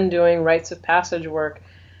the men doing rites of passage work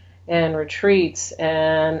and retreats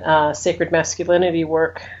and sacred masculinity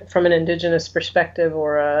work from an indigenous perspective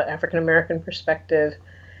or an African American perspective.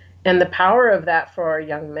 And the power of that for our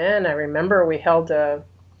young men. I remember we held a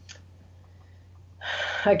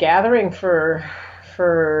gathering for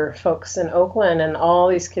folks in Oakland, and all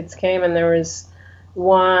these kids came, and there was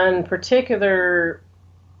one particular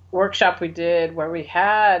workshop we did where we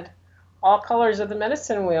had all colors of the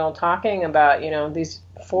medicine wheel talking about, these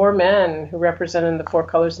four men who represented the four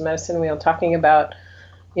colors of the medicine wheel, talking about,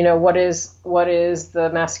 what is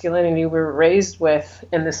the masculinity we were raised with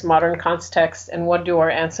in this modern context, and what do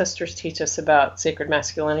our ancestors teach us about sacred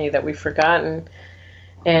masculinity that we've forgotten,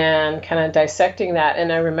 and kind of dissecting that.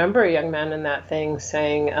 And I remember a young man in that thing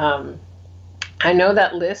saying, I know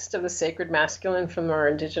that list of the sacred masculine from our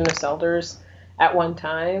indigenous elders at one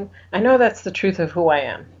time. I know that's the truth of who I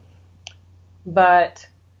am. But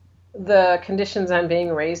the conditions I'm being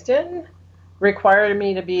raised in require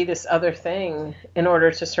me to be this other thing in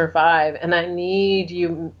order to survive. And I need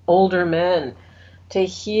you older men to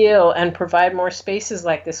heal and provide more spaces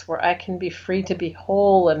like this where I can be free to be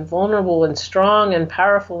whole and vulnerable and strong and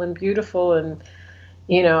powerful and beautiful and,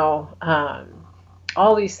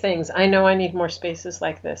 all these things. I know I need more spaces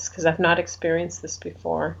like this because I've not experienced this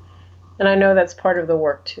before. And I know that's part of the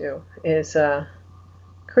work too, is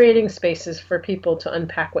creating spaces for people to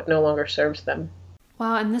unpack what no longer serves them.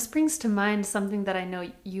 Wow, and this brings to mind something that I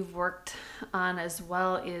know you've worked on as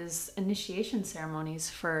well, is initiation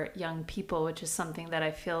ceremonies for young people, which is something that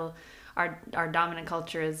I feel our dominant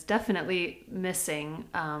culture is definitely missing,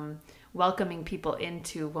 welcoming people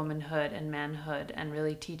into womanhood and manhood and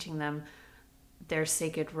really teaching them their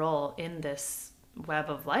sacred role in this web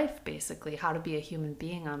of life, basically, how to be a human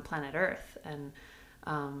being on planet Earth. And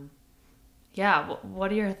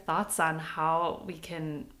what are your thoughts on how we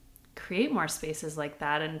can create more spaces like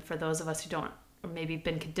that? And for those of us who don't, or maybe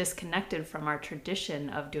been disconnected from our tradition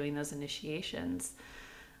of doing those initiations,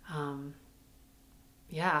 how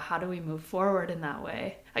do we move forward in that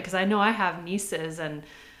way? Because I know I have nieces and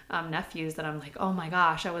nephews that I'm like, oh my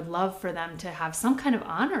gosh, I would love for them to have some kind of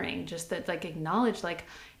honoring, just that like acknowledge like,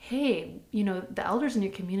 hey, you know, the elders in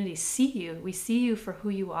your community see you. We see you for who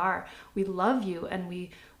you are. We love you, and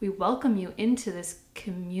we welcome you into this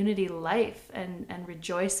community life and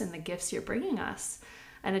rejoice in the gifts you're bringing us.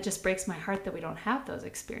 And it just breaks my heart that we don't have those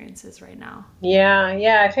experiences right now.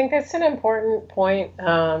 Yeah, I think that's an important point.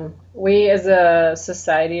 We as a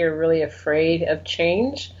society are really afraid of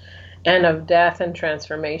change and of death and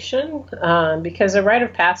transformation, because a rite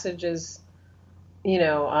of passage is,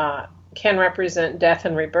 can represent death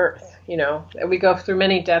and rebirth. We go through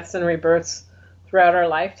many deaths and rebirths throughout our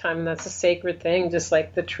lifetime, and that's a sacred thing, just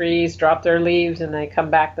like the trees drop their leaves and they come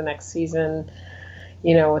back the next season,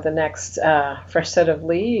 with the next fresh set of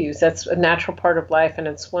leaves. That's a natural part of life, and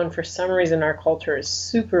it's one for some reason our culture is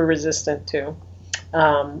super resistant to.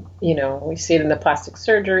 We see it in the plastic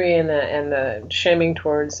surgery and the shaming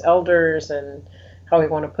towards elders and how we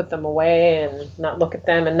want to put them away and not look at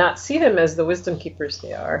them and not see them as the wisdom keepers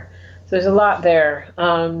they are. So there's a lot there.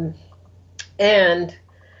 And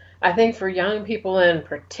I think for young people in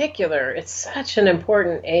particular, it's such an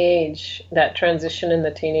important age, that transition in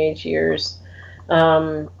the teenage years.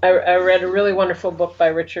 I read a really wonderful book by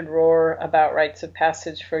Richard Rohr about rites of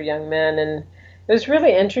passage for young men, and it was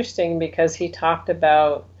really interesting because he talked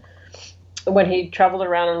about when he traveled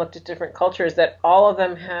around and looked at different cultures that all of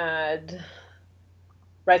them had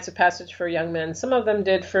rites of passage for young men. Some of them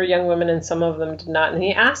did for young women and some of them did not. And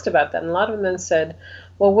he asked about that. And a lot of them then said,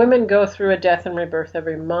 well, women go through a death and rebirth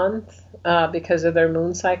every month because of their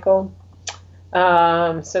moon cycle.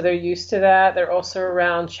 So they're used to that. They're also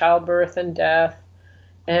around childbirth and death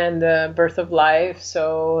and the birth of life.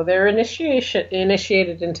 So they're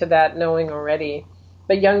initiated into that knowing already.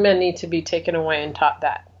 But young men need to be taken away and taught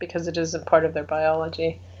that because it isn't part of their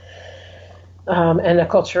biology and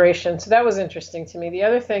acculturation. So that was interesting to me. The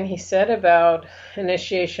other thing he said about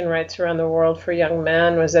initiation rites around the world for young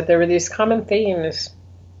men was that there were these common themes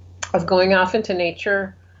of going off into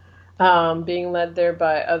nature, being led there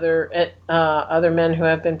by other men who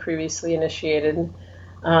have been previously initiated,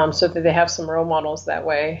 so that they have some role models that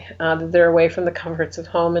way, that they're away from the comforts of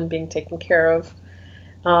home and being taken care of,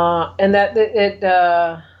 and that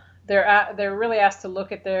they're really asked to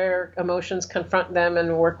look at their emotions, confront them,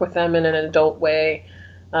 and work with them in an adult way,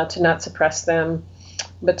 to not suppress them,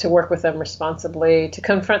 but to work with them responsibly, to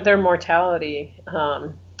confront their mortality,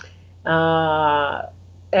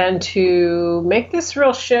 and to make this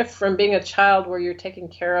real shift from being a child where you're taken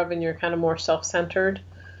care of and you're kind of more self-centered,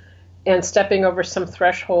 and stepping over some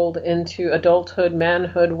threshold into adulthood,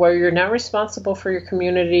 manhood, where you're now responsible for your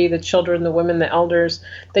community, the children, the women, the elders,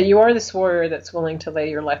 that you are this warrior that's willing to lay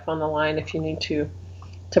your life on the line if you need to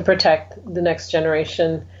protect the next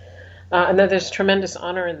generation, and that there's tremendous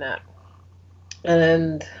honor in that.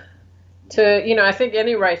 And I think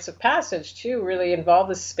any rites of passage, too, really involve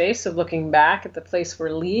this space of looking back at the place we're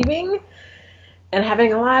leaving and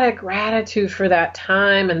having a lot of gratitude for that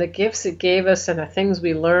time and the gifts it gave us and the things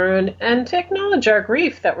we learned, and to acknowledge our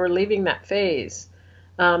grief that we're leaving that phase.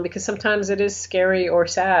 Because sometimes it is scary or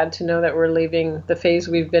sad to know that we're leaving the phase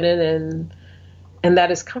we've been in and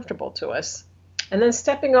that is comfortable to us. And then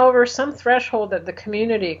stepping over some threshold that the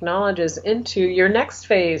community acknowledges into your next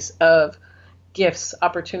phase of gifts,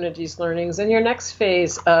 opportunities, learnings, and your next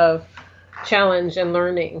phase of challenge and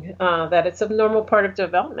learning, that it's a normal part of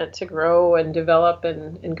development to grow and develop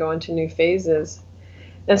and go into new phases.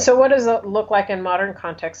 And so what does it look like in modern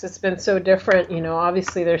context? It's been so different.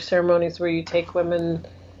 Obviously there's ceremonies where you take women,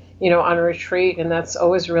 on a retreat, and that's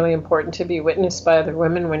always really important to be witnessed by other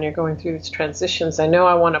women when you're going through these transitions. I know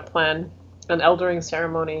I want to plan an eldering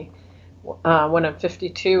ceremony when I'm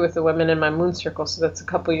 52 with the women in my moon circle, so that's a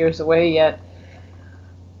couple years away yet.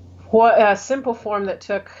 What a simple form that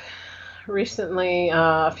took recently,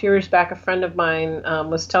 a few years back, a friend of mine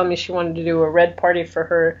was telling me she wanted to do a red party for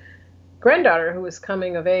her granddaughter who was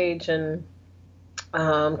coming of age and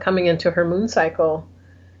coming into her moon cycle.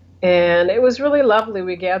 And it was really lovely.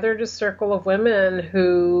 We gathered a circle of women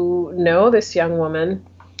who know this young woman,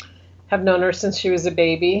 have known her since she was a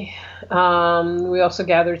baby. We also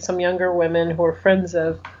gathered some younger women who are friends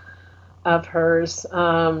of hers.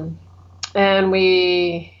 And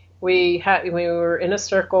we were in a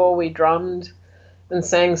circle. We drummed and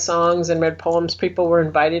sang songs and read poems. People were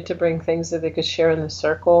invited to bring things that they could share in the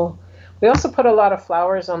circle. We also put a lot of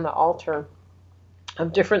flowers on the altar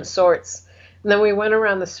of different sorts. And then we went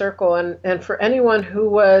around the circle, and for anyone who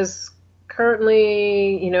was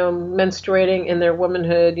currently, menstruating in their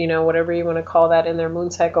womanhood, whatever you want to call that, in their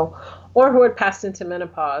moon cycle, or who had passed into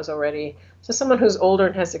menopause already, so someone who's older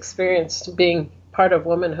and has experienced being part of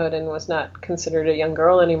womanhood and was not considered a young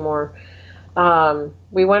girl anymore,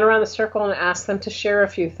 we went around the circle and asked them to share a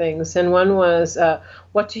few things. And one was,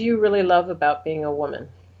 what do you really love about being a woman?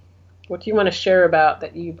 What do you want to share about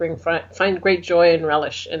that you find great joy and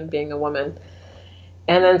relish in being a woman?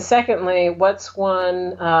 And then secondly, what's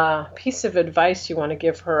one piece of advice you want to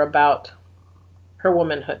give her about her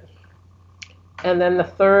womanhood? And then the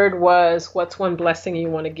third was, what's one blessing you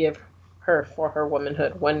want to give her for her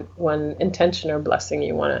womanhood? One intention or blessing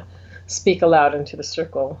you want to speak aloud into the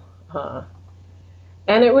circle.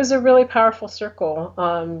 And it was a really powerful circle.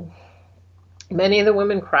 Many of the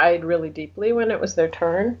women cried really deeply when it was their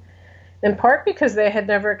turn, in part because they had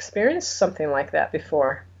never experienced something like that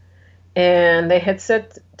before. And they had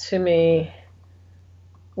said to me,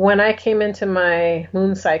 when I came into my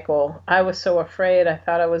moon cycle, I was so afraid I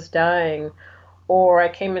thought I was dying. Or I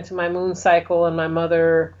came into my moon cycle and my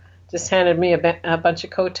mother just handed me a bunch of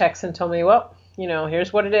Kotex and told me, well,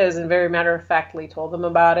 here's what it is, and very matter-of-factly told them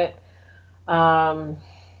about it. So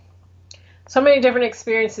many different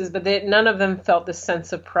experiences, but none of them felt this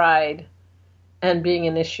sense of pride and being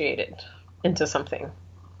initiated into something.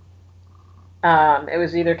 It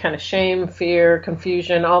was either kind of shame, fear,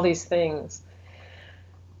 confusion, all these things.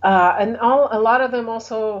 And a lot of them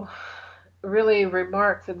also really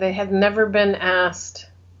remarked that they had never been asked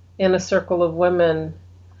in a circle of women,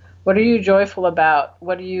 what are you joyful about?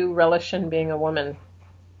 What do you relish in being a woman?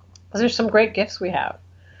 Because there's some great gifts we have.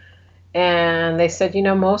 And they said,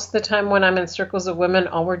 most of the time when I'm in circles of women,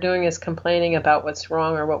 all we're doing is complaining about what's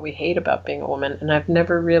wrong or what we hate about being a woman. And I've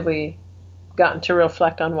never really gotten to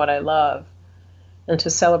reflect on what I love and to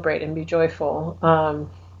celebrate and be joyful.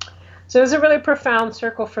 So it was a really profound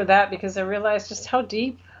circle for that, because I realized just how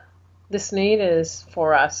deep this need is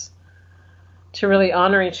for us to really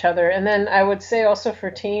honor each other. And then I would say also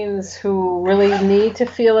for teens who really need to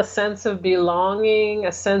feel a sense of belonging,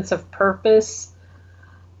 a sense of purpose,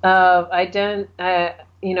 of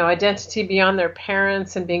identity beyond their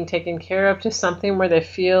parents and being taken care of, to something where they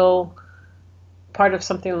feel part of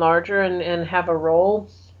something larger and have a role.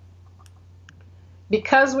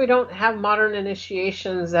 Because we don't have modern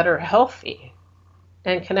initiations that are healthy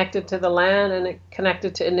and connected to the land and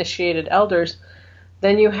connected to initiated elders,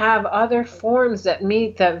 then you have other forms that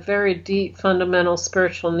meet that very deep fundamental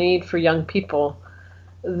spiritual need for young people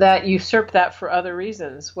that usurp that for other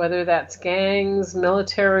reasons, whether that's gangs,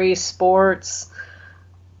 military, sports.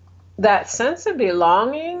 That sense of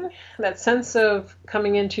belonging, that sense of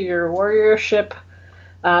coming into your warriorship,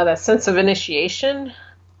 that sense of initiation.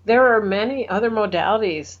 There are many other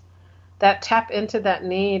modalities that tap into that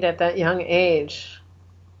need at that young age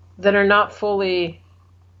that are not fully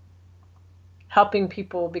helping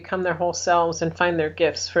people become their whole selves and find their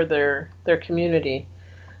gifts for their community,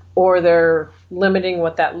 or they're limiting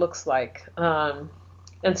what that looks like. And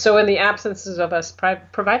so in the absences of us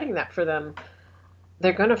providing that for them,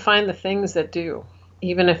 they're going to find the things that do,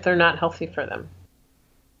 even if they're not healthy for them.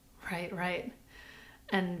 Right.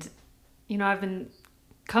 And, I've been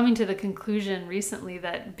coming to the conclusion recently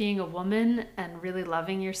that being a woman and really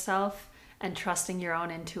loving yourself and trusting your own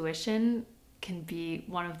intuition can be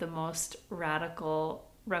one of the most radical,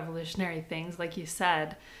 revolutionary things, like you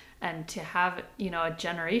said. And to have, a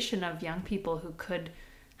generation of young people who could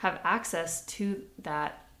have access to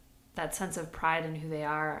that sense of pride in who they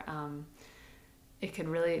are, it could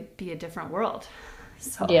really be a different world.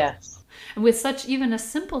 So, yes. And with such even a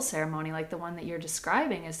simple ceremony like the one that you're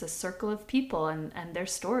describing, is a circle of people and their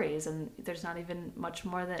stories, and there's not even much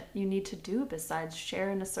more that you need to do besides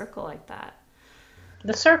share in a circle like that.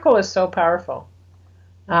 The circle is so powerful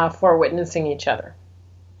for witnessing each other.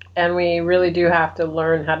 And we really do have to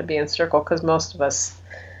learn how to be in circle, because most of us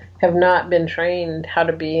have not been trained how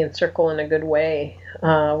to be in circle in a good way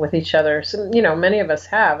with each other. So, many of us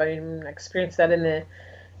have. I experienced that in the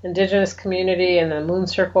Indigenous community and the moon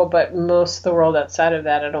circle, but most of the world outside of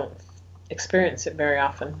that, I don't experience it very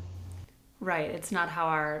often. Right. It's not how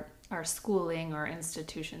our schooling or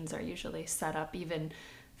institutions are usually set up, even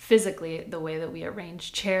physically, the way that we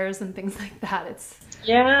arrange chairs and things like that. It's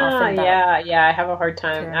often that yeah. I have a hard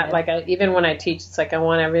time. Even when I teach, it's like I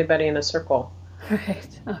want everybody in a circle.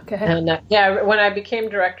 Right. Okay. And when I became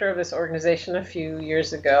director of this organization a few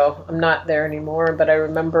years ago, I'm not there anymore, but I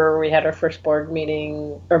remember we had our first board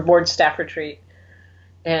meeting or board staff retreat.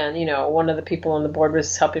 And, one of the people on the board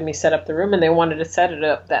was helping me set up the room, and they wanted to set it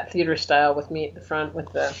up that theater style with me at the front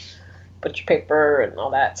with the butcher paper and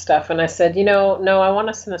all that stuff. And I said, no, I want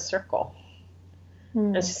us in a circle.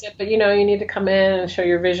 And she said, but, you need to come in and show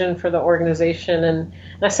your vision for the organization. And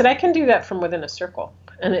I said, I can do that from within a circle.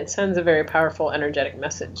 And it sends a very powerful, energetic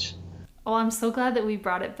message. Oh, I'm so glad that we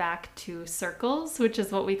brought it back to circles, which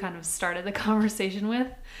is what we kind of started the conversation with.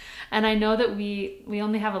 And I know that we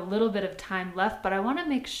only have a little bit of time left, but I want to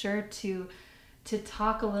make sure to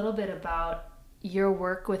talk a little bit about your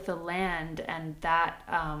work with the land and that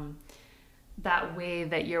way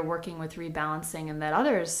that you're working with rebalancing and that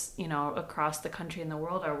others, across the country and the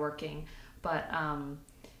world are working. But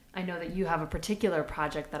I know that you have a particular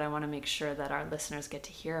project that I want to make sure that our listeners get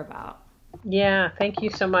to hear about. Yeah, thank you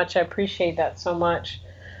so much. I appreciate that so much.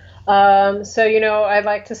 I'd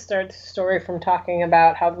like to start the story from talking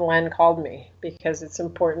about how the land called me, because it's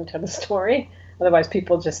important to the story. Otherwise,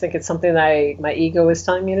 people just think it's something that my ego is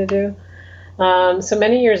telling me to do. So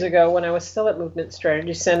many years ago, when I was still at Movement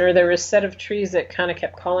Strategy Center, there was a set of trees that kind of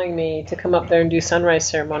kept calling me to come up there and do sunrise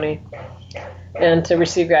ceremony and to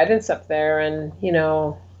receive guidance up there. And,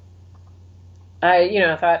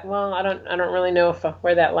 I thought, well, I don't really know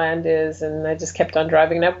where that land is. And I just kept on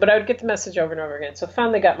driving up, but I would get the message over and over again. So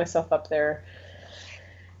finally got myself up there.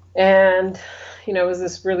 And, it was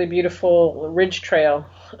this really beautiful ridge trail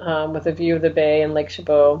with a view of the bay and Lake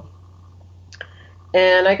Chabot.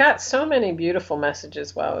 And I got so many beautiful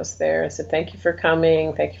messages while I was there. I said, thank you for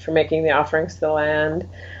coming. Thank you for making the offerings to the land.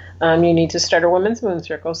 You need to start a women's moon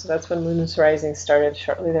circle. So that's when Moon's Rising started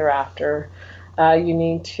shortly thereafter. You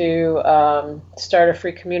need to start a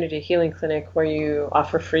free community healing clinic where you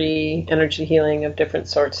offer free energy healing of different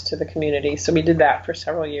sorts to the community. So we did that for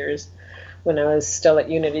several years when I was still at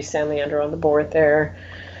Unity San Leandro on the board there.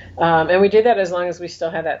 And we did that as long as we still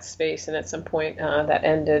had that space. And at some point that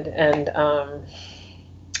ended. And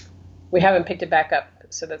we haven't picked it back up.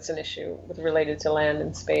 So that's an issue related to land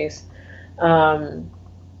and space.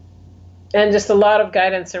 And just a lot of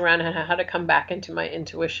guidance around how to come back into my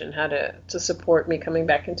intuition, how to support me coming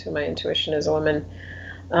back into my intuition as a woman.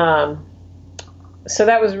 So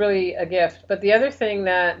that was really a gift. But the other thing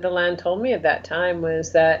that the land told me at that time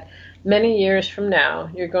was that many years from now,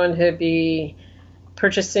 you're going to be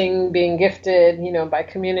purchasing, being gifted, by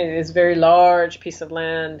community, this very large piece of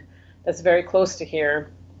land that's very close to here,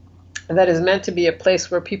 that is meant to be a place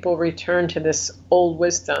where people return to this old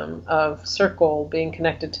wisdom of circle, being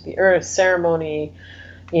connected to the earth, ceremony,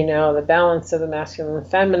 the balance of the masculine and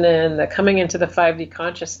feminine, the coming into the 5D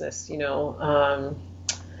consciousness,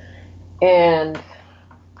 and,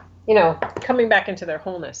 coming back into their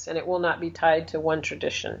wholeness. And it will not be tied to one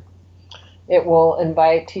tradition. It will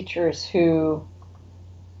invite teachers who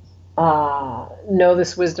know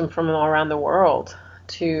this wisdom from all around the world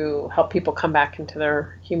to help people come back into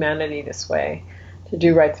their humanity this way, to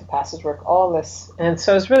do rites of passage work, all this. And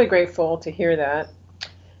so I was really grateful to hear that.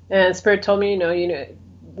 And Spirit told me, you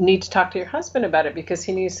need to talk to your husband about it, because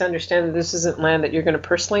he needs to understand that this isn't land that you're going to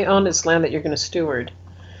personally own, it's land that you're going to steward.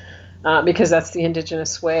 Because that's the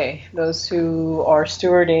indigenous way. Those who are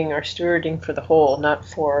stewarding for the whole, not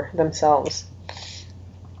for themselves.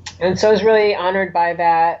 And so I was really honored by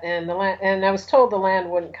that, and I was told the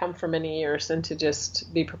land wouldn't come for many years, and to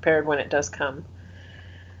just be prepared when it does come.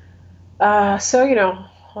 So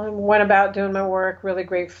I went about doing my work, really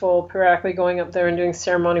grateful, periodically going up there and doing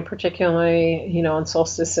ceremony, particularly on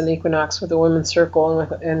solstice and equinox with the women's circle,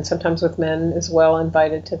 and sometimes with men as well,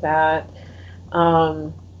 invited to that.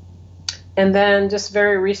 And then just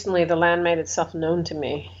very recently, the land made itself known to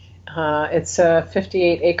me. It's a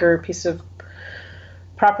 58-acre piece of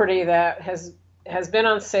property that has been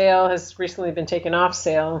on sale, has recently been taken off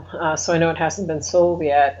sale, so I know it hasn't been sold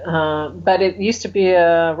yet. But it used to be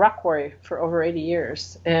a rock quarry for over 80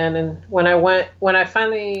 years. And when I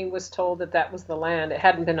finally was told that was the land, it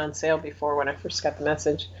hadn't been on sale before when I first got the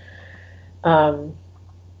message.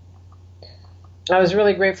 I was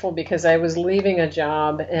really grateful, because I was leaving a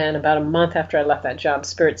job, and about a month after I left that job,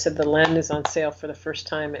 Spirit said the land is on sale for the first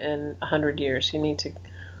time in 100 years. You need to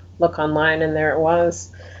look online, and there it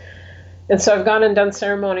was. And so I've gone and done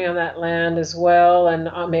ceremony on that land as well, and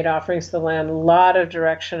made offerings to the land. A lot of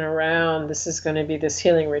direction around. This is going to be this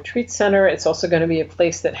healing retreat center. It's also going to be a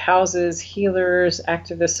place that houses healers,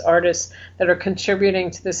 activists, artists that are contributing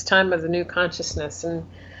to this time of the new consciousness, and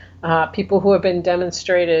people who have been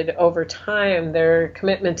demonstrated over time their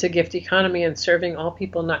commitment to gift economy and serving all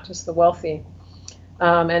people, not just the wealthy,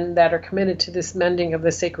 and that are committed to this mending of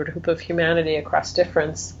the sacred hoop of humanity across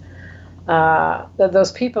difference. That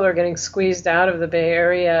those people are getting squeezed out of the Bay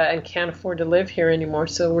Area and can't afford to live here anymore.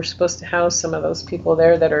 So we're supposed to house some of those people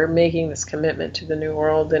there that are making this commitment to the new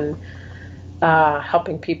world and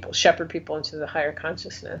helping people, shepherd people into the higher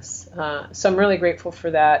consciousness. So I'm really grateful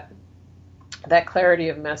for that clarity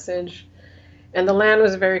of message. And the land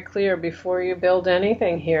was very clear: before you build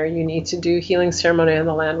anything here, you need to do healing ceremony on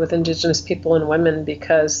the land with indigenous people and women,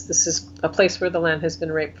 because this is a place where the land has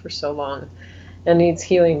been raped for so long and needs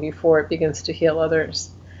healing before it begins to heal others.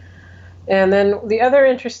 And then the other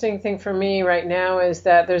interesting thing for me right now is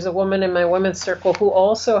that there's a woman in my women's circle who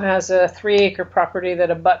also has a 3-acre property that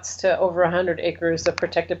abuts to over 100 acres of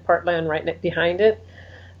protected parkland right behind it,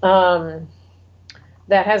 that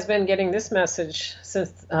has been getting this message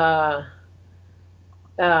since at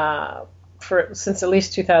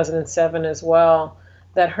least 2007 as well,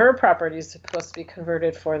 that her property is supposed to be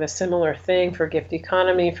converted for the similar thing, for gift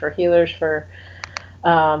economy, for healers, for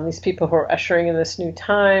these people who are ushering in this new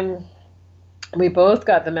time. We both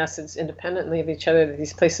got the message independently of each other that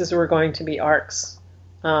these places were going to be arcs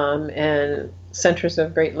and centers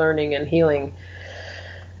of great learning and healing.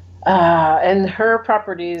 And her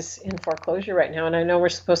property is in foreclosure right now, and I know we're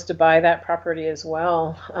supposed to buy that property as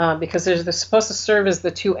well, because they're supposed to serve as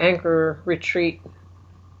the 2 anchor retreat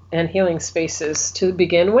and healing spaces to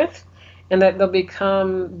begin with, and that they'll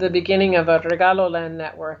become the beginning of a Regalo Land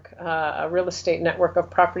network, a real estate network of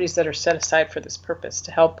properties that are set aside for this purpose,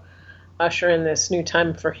 to help usher in this new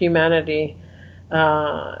time for humanity,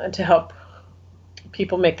 and to help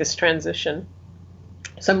people make this transition.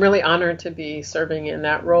 So I'm really honored to be serving in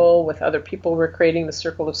that role with other people. We're creating the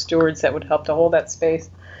circle of stewards that would help to hold that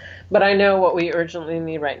space. But I know what we urgently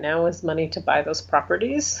need right now is money to buy those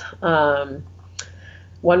properties. $1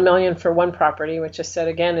 million for one property, which I said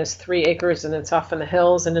again is 3 acres, and it's off in the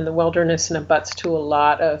hills and in the wilderness and abuts to a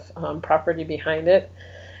lot of property behind it.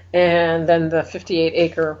 And then the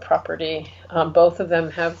 58-acre property, both of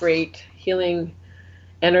them have great healing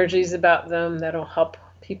energies about them that'll help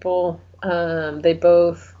people. They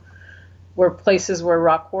both were places where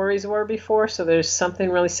rock quarries were before, so there's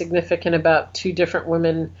something really significant about 2 different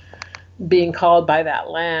women being called by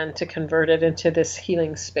that land to convert it into this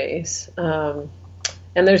healing space.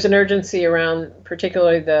 And there's an urgency around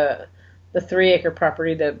particularly the 3-acre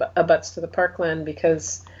property that abuts to the parkland,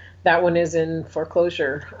 because that one is in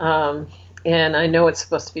foreclosure. And I know it's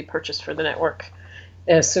supposed to be purchased for the network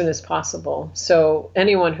as soon as possible. So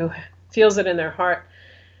anyone who feels it in their heart,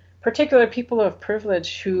 particularly people of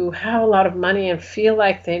privilege who have a lot of money and feel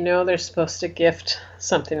like they know they're supposed to gift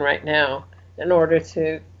something right now in order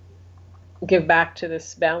to give back to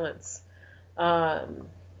this balance.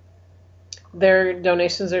 Their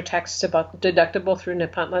donations are tax deductible through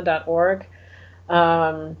nepantla.org.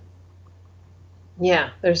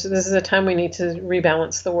 This is a time we need to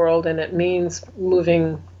rebalance the world, and it means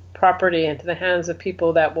moving property into the hands of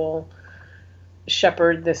people that will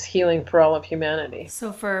shepherd this healing for all of humanity.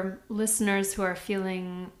 So for listeners who are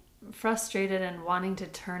feeling frustrated and wanting to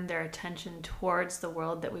turn their attention towards the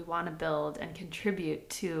world that we want to build and contribute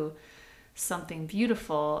to something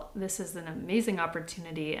beautiful, this is an amazing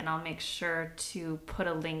opportunity, and I'll make sure to put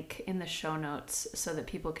a link in the show notes so that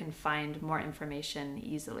people can find more information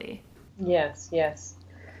easily. Yes.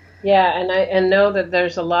 Yeah, and know that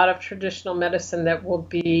there's a lot of traditional medicine that will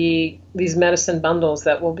be these medicine bundles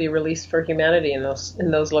that will be released for humanity in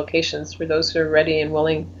those locations for those who are ready and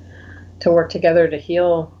willing to work together to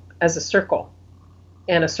heal as a circle,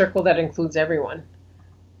 and a circle that includes everyone.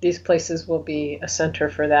 These places will be a center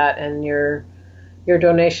for that, and your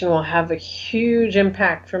donation will have a huge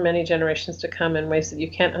impact for many generations to come in ways that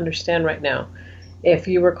you can't understand right now. If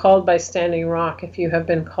you were called by Standing Rock, if you have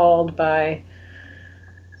been called by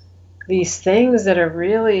these things that are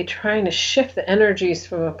really trying to shift the energies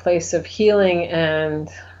from a place of healing and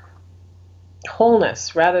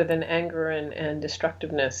wholeness rather than anger and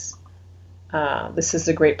destructiveness, this is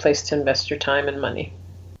a great place to invest your time and money.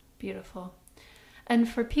 Beautiful. And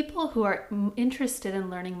for people who are interested in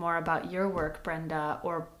learning more about your work, Brenda,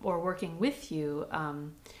 or working with you,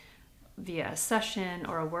 via a session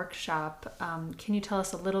or a workshop. Can you tell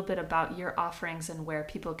us a little bit about your offerings and where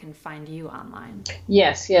people can find you online?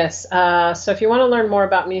 Yes. So if you want to learn more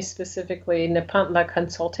about me specifically, Nepantla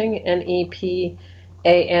Consulting, Nepantla,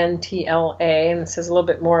 and it says a little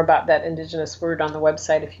bit more about that Indigenous word on the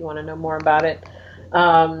website if you want to know more about it.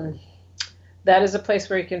 That is a place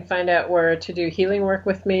where you can find out where to do healing work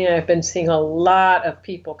with me. I've been seeing a lot of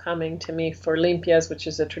people coming to me for limpias, which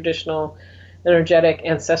is a traditional energetic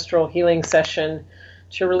ancestral healing session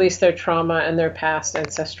to release their trauma and their past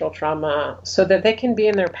ancestral trauma so that they can be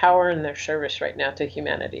in their power and their service right now to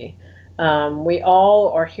humanity. We all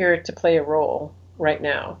are here to play a role right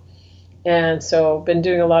now. And so I've been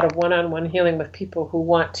doing a lot of one-on-one healing with people who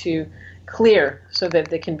want to clear so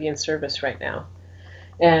that they can be in service right now,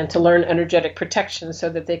 and to learn energetic protection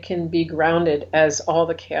so that they can be grounded as all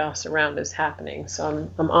the chaos around is happening. So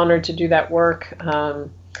I'm honored to do that work. I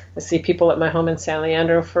see people at my home in San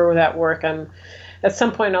Leandro for that work. At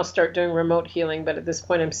some point I'll start doing remote healing, but at this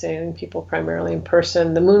point I'm seeing people primarily in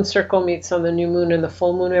person. The Moon Circle meets on the new moon and the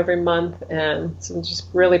full moon every month, and some just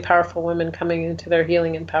really powerful women coming into their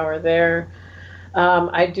healing and power there.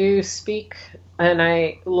 I do speak, and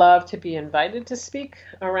I love to be invited to speak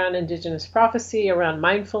around Indigenous prophecy, around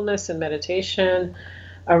mindfulness and meditation,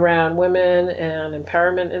 around women and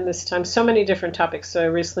empowerment in this time. So many different topics. So I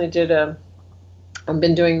recently I've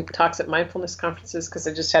been doing talks at mindfulness conferences because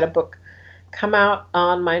I just had a book come out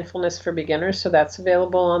on mindfulness for beginners. So that's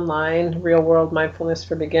available online, Real World Mindfulness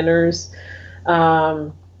for Beginners.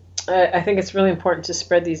 I think it's really important to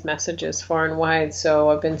spread these messages far and wide.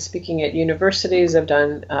 So I've been speaking at universities. I've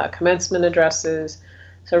done commencement addresses.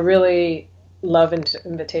 So really love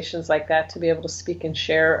invitations like that to be able to speak and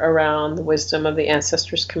share around the wisdom of the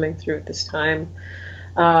ancestors coming through at this time.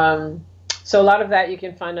 So a lot of that you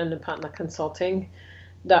can find on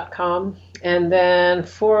nepantlaconsulting.com. And then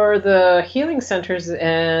for the healing centers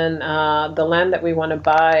and the land that we want to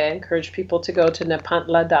buy, I encourage people to go to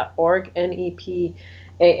nepantla.org,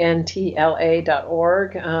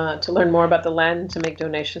 nepantla.org, to learn more about the land, to make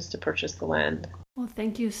donations to purchase the land. Well,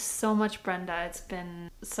 thank you so much, Brenda. It's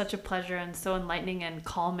been such a pleasure and so enlightening and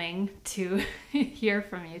calming to hear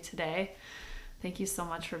from you today. Thank you so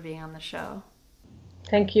much for being on the show.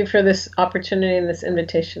 Thank you for this opportunity and this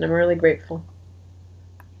invitation. I'm really grateful.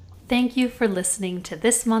 Thank you for listening to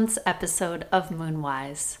this month's episode of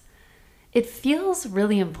Moonwise. It feels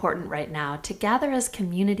really important right now to gather as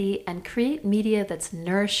community and create media that's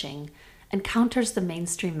nourishing and counters the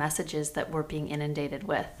mainstream messages that we're being inundated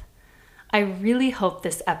with. I really hope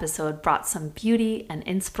this episode brought some beauty and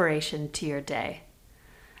inspiration to your day.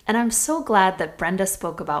 And I'm so glad that Brenda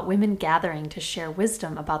spoke about women gathering to share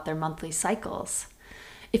wisdom about their monthly cycles.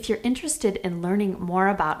 If you're interested in learning more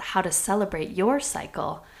about how to celebrate your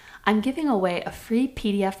cycle, I'm giving away a free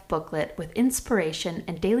PDF booklet with inspiration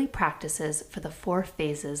and daily practices for the 4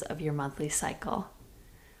 phases of your monthly cycle.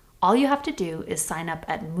 All you have to do is sign up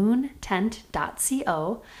at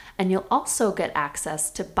moontent.co, and you'll also get access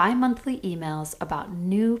to bi-monthly emails about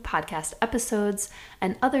new podcast episodes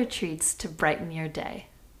and other treats to brighten your day.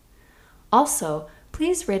 Also,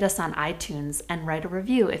 please rate us on iTunes and write a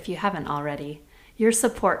review if you haven't already. Your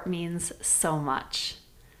support means so much.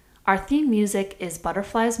 Our theme music is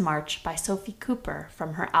Butterflies March by Sophie Cooper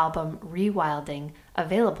from her album Rewilding,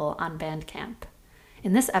 available on Bandcamp.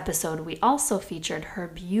 In this episode, we also featured her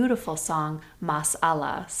beautiful song Mas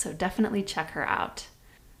Allah, so definitely check her out.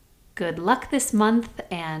 Good luck this month,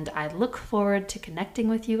 and I look forward to connecting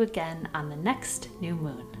with you again on the next new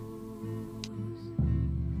moon.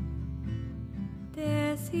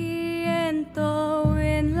 Te siento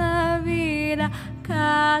en la vida,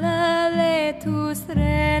 cada de tus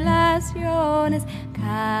relaciones,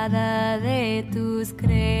 cada de tus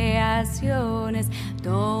creaciones,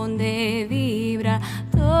 donde vibra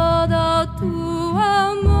todo tu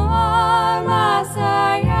amor, más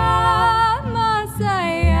allá, más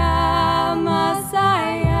allá, más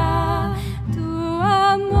allá, tu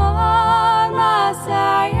amor, más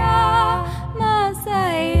allá, más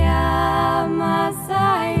allá, más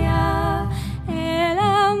allá, el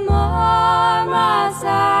amor más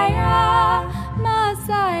allá, más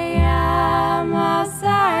allá, más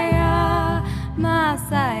allá,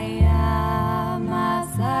 más allá.